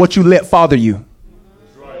free from what you let father you.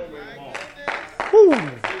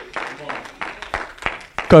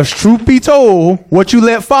 Because truth be told, what you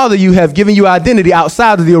let father you have given you identity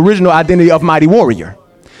outside of the original identity of mighty warrior.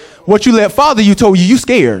 What you let father you told you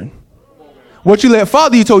scared. What you let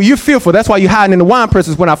father you told you're fearful. That's why you're hiding in the wine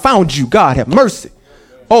presses when I found you. God have mercy.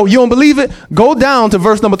 Oh, you don't believe it? Go down to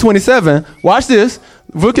verse number 27. Watch this.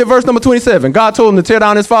 Look at verse number 27. God told him to tear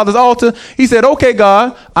down his father's altar. He said, okay,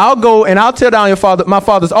 God, I'll go and I'll tear down my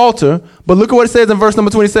father's altar. But look at what it says in verse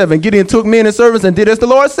number 27. Gideon took men and servants and did as the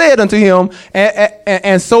Lord said unto him.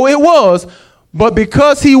 And so it was. But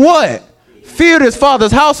because he what? Feared his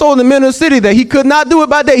father's household and the men of the city, that he could not do it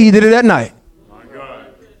by day, he did it at night. My God.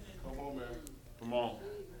 Come on, man. Come on.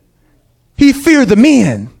 He feared the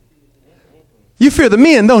men. You fear the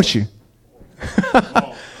men, don't you?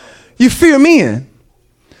 You fear men.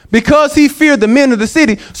 Because he feared the men of the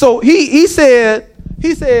city. So he said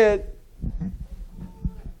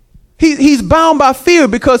he's bound by fear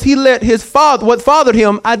because he let his father, what fathered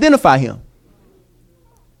him, identify him.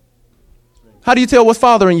 How do you tell what's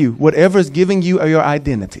fathering you? Whatever is giving you your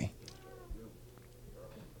identity.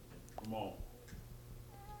 Come on.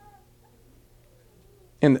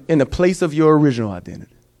 In the place of your original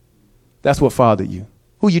identity. That's what fathered you.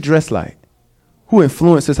 Who you dress like. Who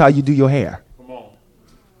influences how you do your hair. Come on.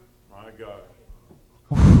 My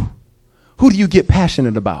God. Who do you get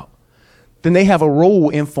passionate about? Then they have a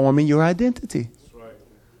role in forming your identity. That's right.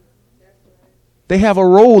 They have a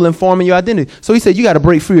role in forming your identity. So he said, you got to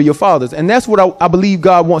break free of your fathers. And that's what I believe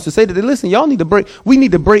God wants to say to them. Listen, y'all need to we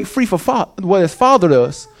need to break free for what has fathered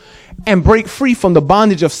us and break free from the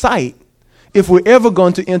bondage of sight if we're ever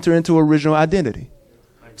going to enter into original identity.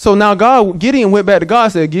 So now Gideon went back to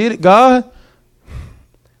God and said, God.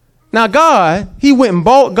 Now God, he went and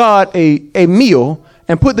bought God a meal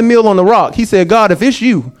and put the meal on the rock. He said, God, if it's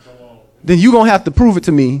you, then you're going to have to prove it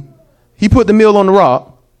to me. He put the meal on the rock.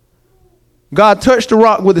 God touched the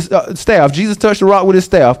rock with his staff. Jesus touched the rock with his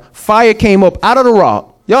staff. Fire came up out of the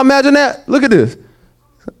rock. Y'all imagine that? Look at this.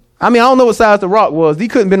 I mean, I don't know what size the rock was. He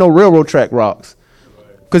couldn't be no railroad track rocks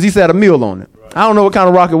because he said a meal on it. I don't know what kind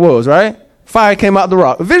of rock it was, right? Fire came out the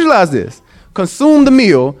rock. Visualize this. Consumed the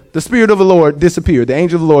meal. The Spirit of the Lord disappeared. The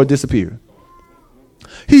angel of the Lord disappeared.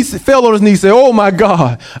 He fell on his knees and said, oh, my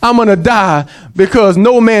God, I'm going to die because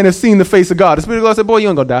no man has seen the face of God. The Spirit of God said, boy, you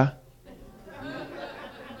ain't going to die.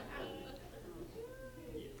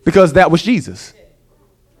 Because that was Jesus.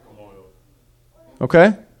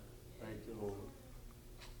 Okay?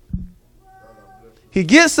 He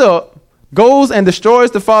gets up, goes and destroys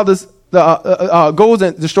the father's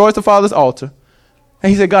altar. And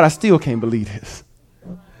he said, God, I still can't believe this.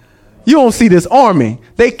 You don't see this army.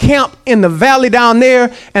 They camped in the valley down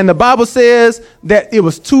there, and the Bible says that it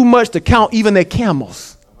was too much to count even their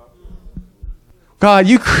camels. God,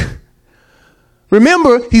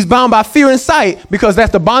 remember, he's bound by fear and sight because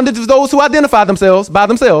that's the bondage of those who identify themselves by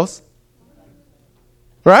themselves.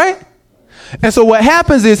 Right? And so what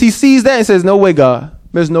happens is he sees that and says, no way, God.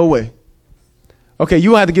 There's no way. Okay,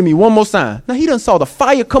 you have to give me one more sign. Now, he done saw the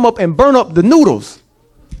fire come up and burn up the noodles.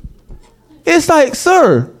 It's like,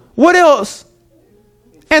 sir, what else?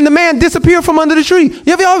 And the man disappeared from under the tree.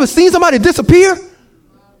 Have you ever seen somebody disappear?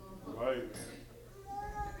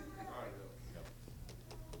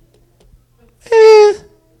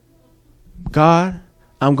 God,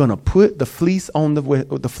 I'm going to put the fleece on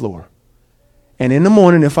the floor. And in the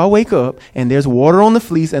morning, if I wake up and there's water on the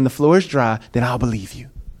fleece and the floor is dry, then I'll believe you.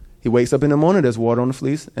 He wakes up in the morning, there's water on the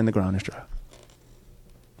fleece and the ground is dry.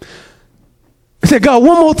 I said, God,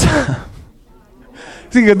 one more time.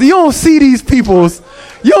 See, you don't see these people's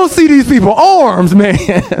arms, man.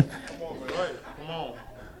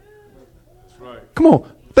 Come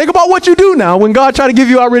on. Think about what you do now when God try to give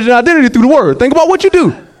you our original identity through the word. Think about what you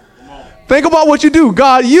do. Think about what you do.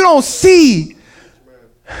 God, you don't see.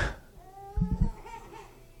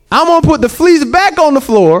 I'm going to put the fleece back on the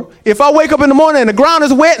floor if I wake up in the morning and the ground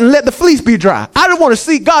is wet and let the fleece be dry. I just want to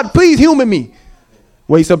see, God, please human me.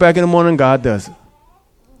 Wakes up back in the morning, God does it.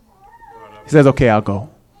 He says, okay, I'll go.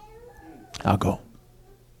 I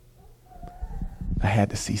had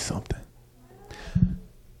to see something.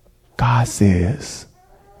 God says,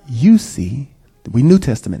 you see, we New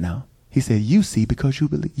Testament now. He said, you see because you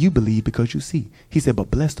believe because you see. He said,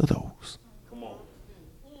 but blessed are those.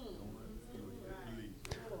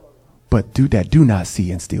 But do not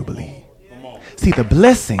see and still believe. See, the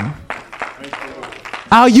blessing,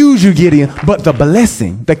 I'll use you, Gideon, but the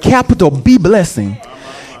blessing, the capital B blessing,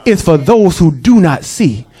 is for those who do not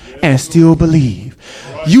see and still believe.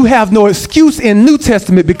 You have no excuse in New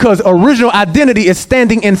Testament because original identity is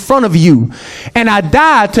standing in front of you. And I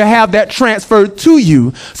died to have that transferred to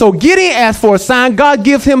you. So Gideon asked for a sign. God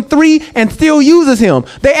gives him 3 and still uses him.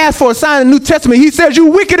 They asked for a sign in the New Testament. He says, you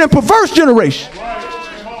wicked and perverse generation.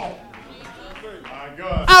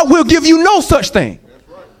 I will give you no such thing.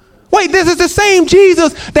 Wait, this is the same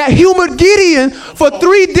Jesus that humored Gideon for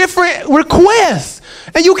 3 different requests.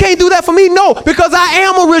 And you can't do that for me? No, because I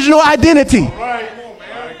am original identity.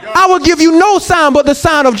 I will give you no sign but the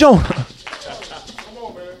sign of Jonah.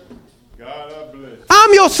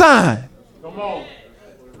 I'm your sign. Come on.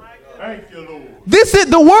 Thank you, Lord. This is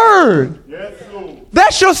the word. Yes, Lord.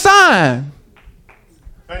 That's your sign.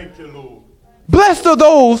 Thank you, Lord. Blessed are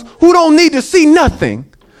those who don't need to see nothing.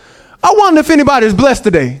 I wonder if anybody is blessed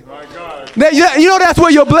today. You know that's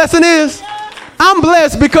where your blessing is? I'm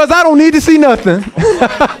blessed because I don't need to see nothing.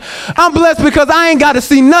 I'm blessed because I ain't got to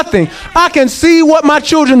see nothing. I can see what my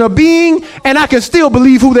children are being and I can still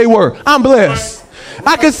believe who they were. I'm blessed.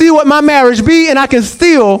 I can see what my marriage be and I can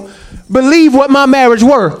still believe what my marriage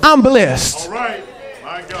were. I'm blessed. All right.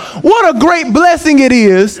 My God. What a great blessing it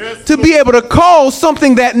is to be able to call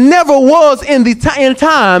something that never was in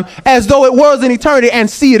time as though it was in eternity and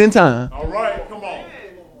see it in time. All right. Come on.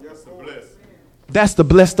 That's the blessing. That's the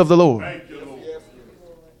blessed of the Lord. Thank you, Lord.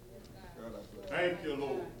 Thank you,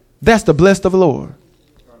 Lord. That's the blessed of the Lord.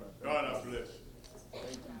 God, I bless you.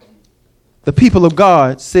 The people of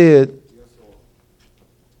God said,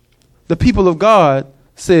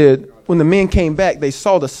 when the men came back, they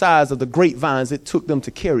saw the size of the grapevines it took them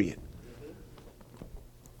to carry it.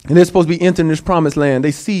 And they're supposed to be entering this promised land.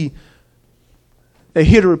 They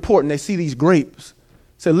hear the report and they see these grapes.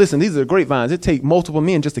 Say, listen, these are the grapevines. It takes multiple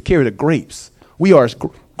men just to carry the grapes. We are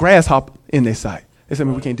grasshopper in their sight. They said,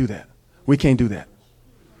 man, we can't do that. We can't do that.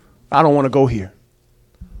 I don't want to go here.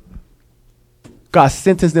 God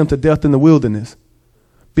sentenced them to death in the wilderness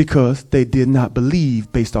because they did not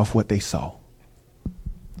believe based off what they saw.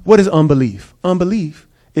 What is unbelief? Unbelief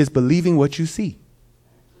is believing what you see.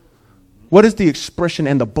 What is the expression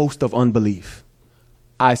and the boast of unbelief?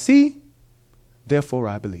 I see, therefore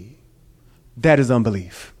I believe. That is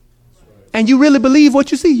unbelief. And you really believe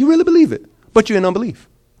what you see. You really believe it. But you're in unbelief.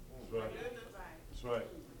 That's right.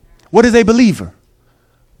 What is a believer?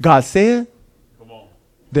 God said,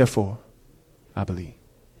 therefore I believe.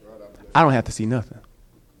 I don't have to see nothing.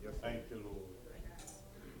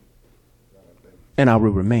 And I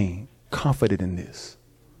will remain confident in this.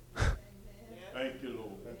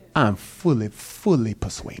 I'm fully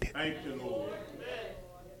persuaded.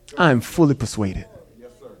 I'm fully persuaded.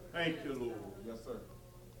 Yes, sir. Thank you, Lord. Yes, sir.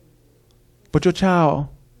 But your child,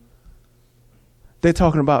 they're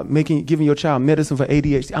talking about giving your child medicine for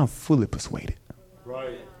ADHD. I'm fully persuaded.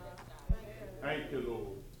 Right. Thank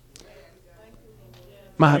you,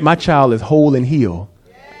 My Lord. child is whole and healed.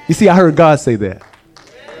 You see, I heard God say that.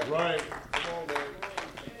 Right.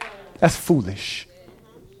 That's foolish.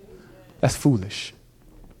 That's foolish.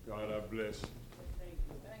 God, I bless.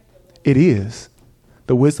 It is.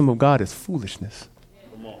 The wisdom of God is foolishness.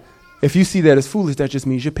 Come on. If you see that as foolish, that just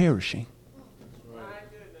means you're perishing.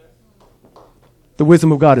 The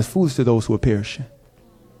wisdom of God is foolish to those who are perishing.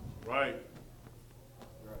 Right.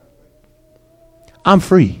 I'm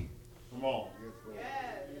free. Come on.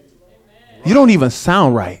 You don't even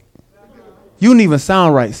sound right. You don't even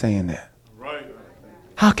sound right saying that. Right.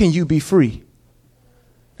 How can you be free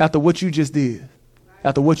after what you just did?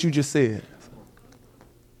 After what you just said?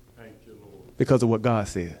 Thank you, Lord. Because of what God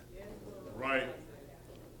said. Right.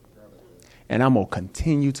 And I'm going to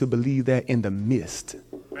continue to believe that in the midst.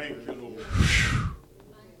 Thank you, Lord.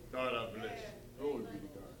 God, I bless. Glory be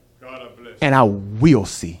to God. God, I bless. And I will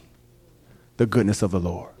see the goodness of the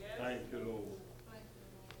Lord Thank you, Lord.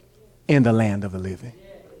 in the land of the living.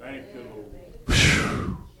 Thank you,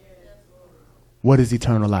 Lord. What is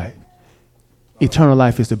eternal life? Eternal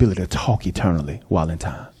life is the ability to talk eternally while in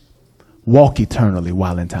time. Walk eternally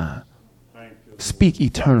while in time. Thank you. Speak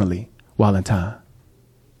eternally while in time.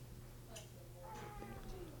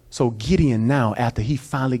 So Gideon now, after he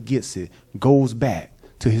finally gets it, goes back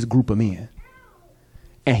to his group of men.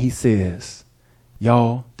 And he says,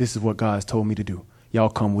 y'all, this is what God's told me to do. Y'all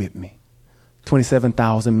come with me.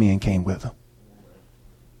 27,000 men came with him.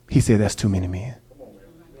 He said, that's too many men.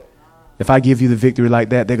 If I give you the victory like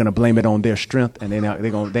that, they're going to blame it on their strength, and they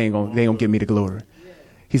ain't going to give me the glory.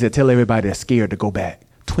 He said, tell everybody that's scared to go back.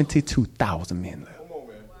 22,000 men left.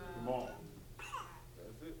 Come on.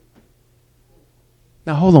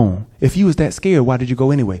 Now, hold on. If you was that scared, why did you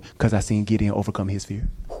go anyway? Because I seen Gideon overcome his fear.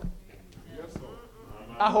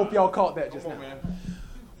 I hope y'all caught that just now.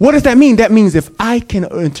 What does that mean? That means if I can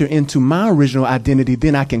enter into my original identity,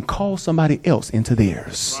 then I can call somebody else into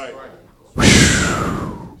theirs. Right.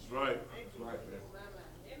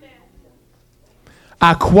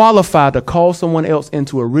 I qualify to call someone else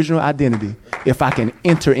into original identity if I can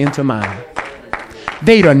enter into mine.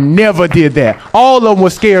 They'd have never did that. All of them were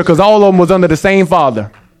scared because all of them was under the same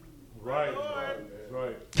father. Right.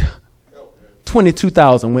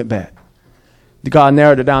 22,000 went back. God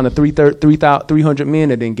narrowed it down to 300 men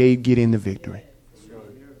and then gave Gideon the victory.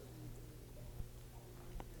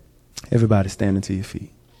 Everybody standing to your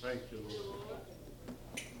feet. Thank you, Lord.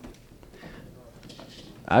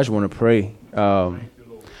 I just want to pray.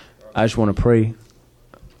 I just want to pray.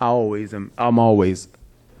 I'm always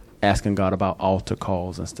asking God about altar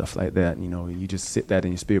calls and stuff like that. You know, you just sit that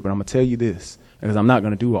in your spirit. But I'm going to tell you this, because I'm not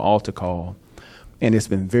going to do an altar call. And it's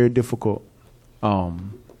been very difficult.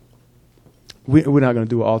 We're not going to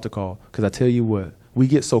do an altar call because I tell you what, we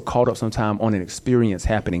get so caught up sometime on an experience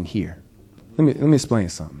happening here. Let me explain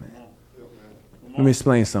something, man. Let me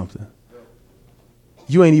explain something.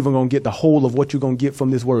 You ain't even going to get the whole of what you're going to get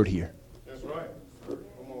from this word here. That's right. Come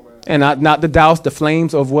on, man. And not to douse the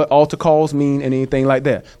flames of what altar calls mean and anything like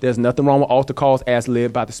that. There's nothing wrong with altar calls as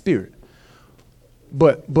led by the Spirit.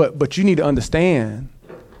 But you need to understand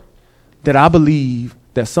that I believe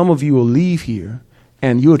that some of you will leave here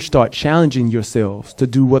and you'll start challenging yourselves to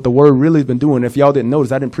do what the word really has been doing. If y'all didn't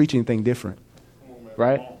notice, I didn't preach anything different.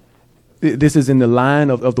 Right? This is in the line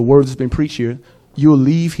of the word that's been preached here. You'll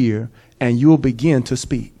leave here and you'll begin to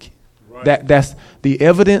speak. Right. That's the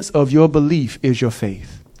evidence of your belief is your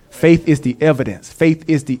faith. Faith is the evidence. Faith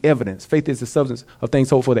is the evidence. Faith is the substance of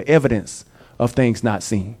things hoped for, the evidence of things not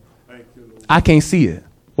seen. I can't see it.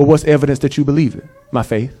 But what's evidence that you believe it? My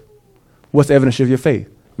faith. What's evidence of your faith?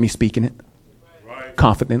 Me speaking it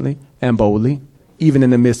confidently and boldly, even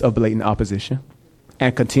in the midst of blatant opposition,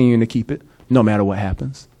 and continuing to keep it no matter what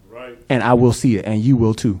happens. And I will see it, and you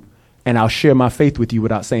will too. And I'll share my faith with you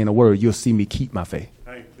without saying a word. You'll see me keep my faith.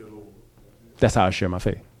 That's how I share my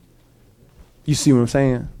faith. You see what I'm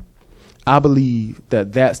saying? I believe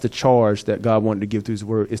that that's the charge that God wanted to give through his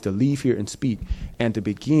word, is to leave here and speak and to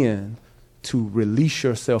begin to release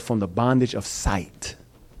yourself from the bondage of sight.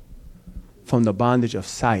 From the bondage of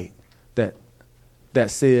sight that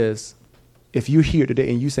says, if you're here today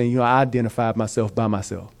and you saying, I identified myself by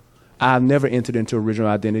myself. I've never entered into original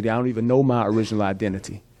identity. I don't even know my original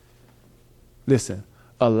identity. Listen,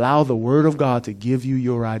 allow the word of God to give you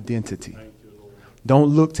your identity. Don't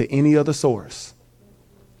look to any other source.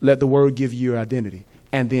 Let the word give you your identity.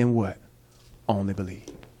 And then what? Only believe.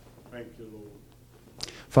 Thank you,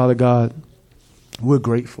 Lord. Father God, we're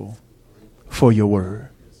grateful for your word.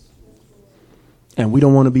 And we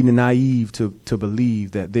don't want to be naive to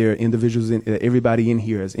believe that there are individuals, that everybody in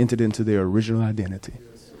here has entered into their original identity.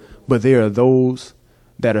 But there are those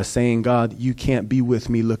that are saying, God, you can't be with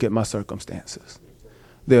me. Look at my circumstances.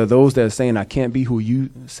 There are those that are saying, I can't be who you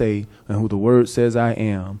say and who the word says I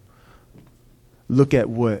am. Look at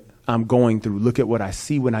what I'm going through. Look at what I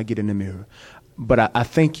see when I get in the mirror. But I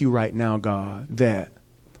thank you right now, God,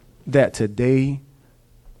 that today,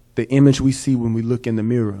 the image we see when we look in the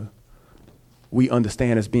mirror, we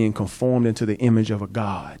understand as being conformed into the image of a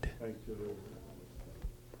God. Thank you, Lord.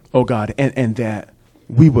 Oh, God, and that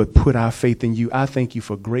we would put our faith in you. I thank you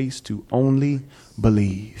for grace to only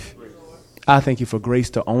believe. I thank you for grace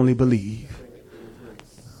to only believe.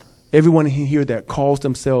 Everyone in here that calls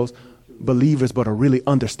themselves believers but are really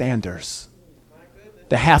understanders,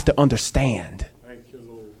 that have to understand.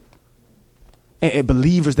 And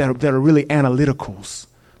believers that are really analyticals,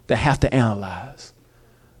 that have to analyze.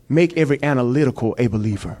 Make every analytical a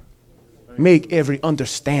believer. Make every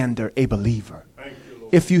understander a believer.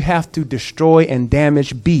 If you have to destroy and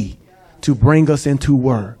damage B to bring us into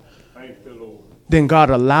word, then God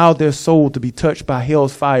allowed their soul to be touched by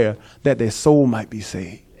hell's fire that their soul might be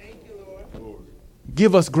saved.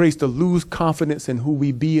 Give us grace to lose confidence in who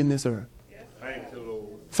we be in this earth.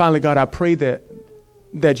 Finally, God, I pray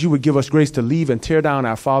that you would give us grace to leave and tear down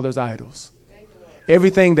our father's idols.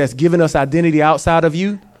 Everything that's given us identity outside of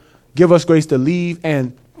you, give us grace to leave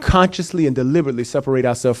and consciously and deliberately separate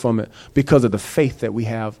ourselves from it because of the faith that we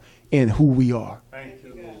have in who we are. Thank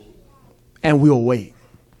you, Lord. And we'll wait.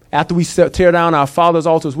 After we tear down our father's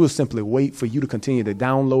altars, we'll simply wait for you to continue to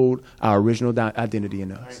download our original identity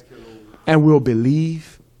in us. You, and we'll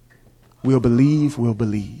believe. We'll believe. We'll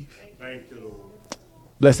believe. Thank you, Lord.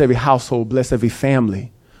 Bless every household. Bless every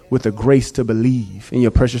family with the grace to believe. In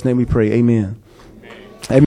your precious name we pray. Amen.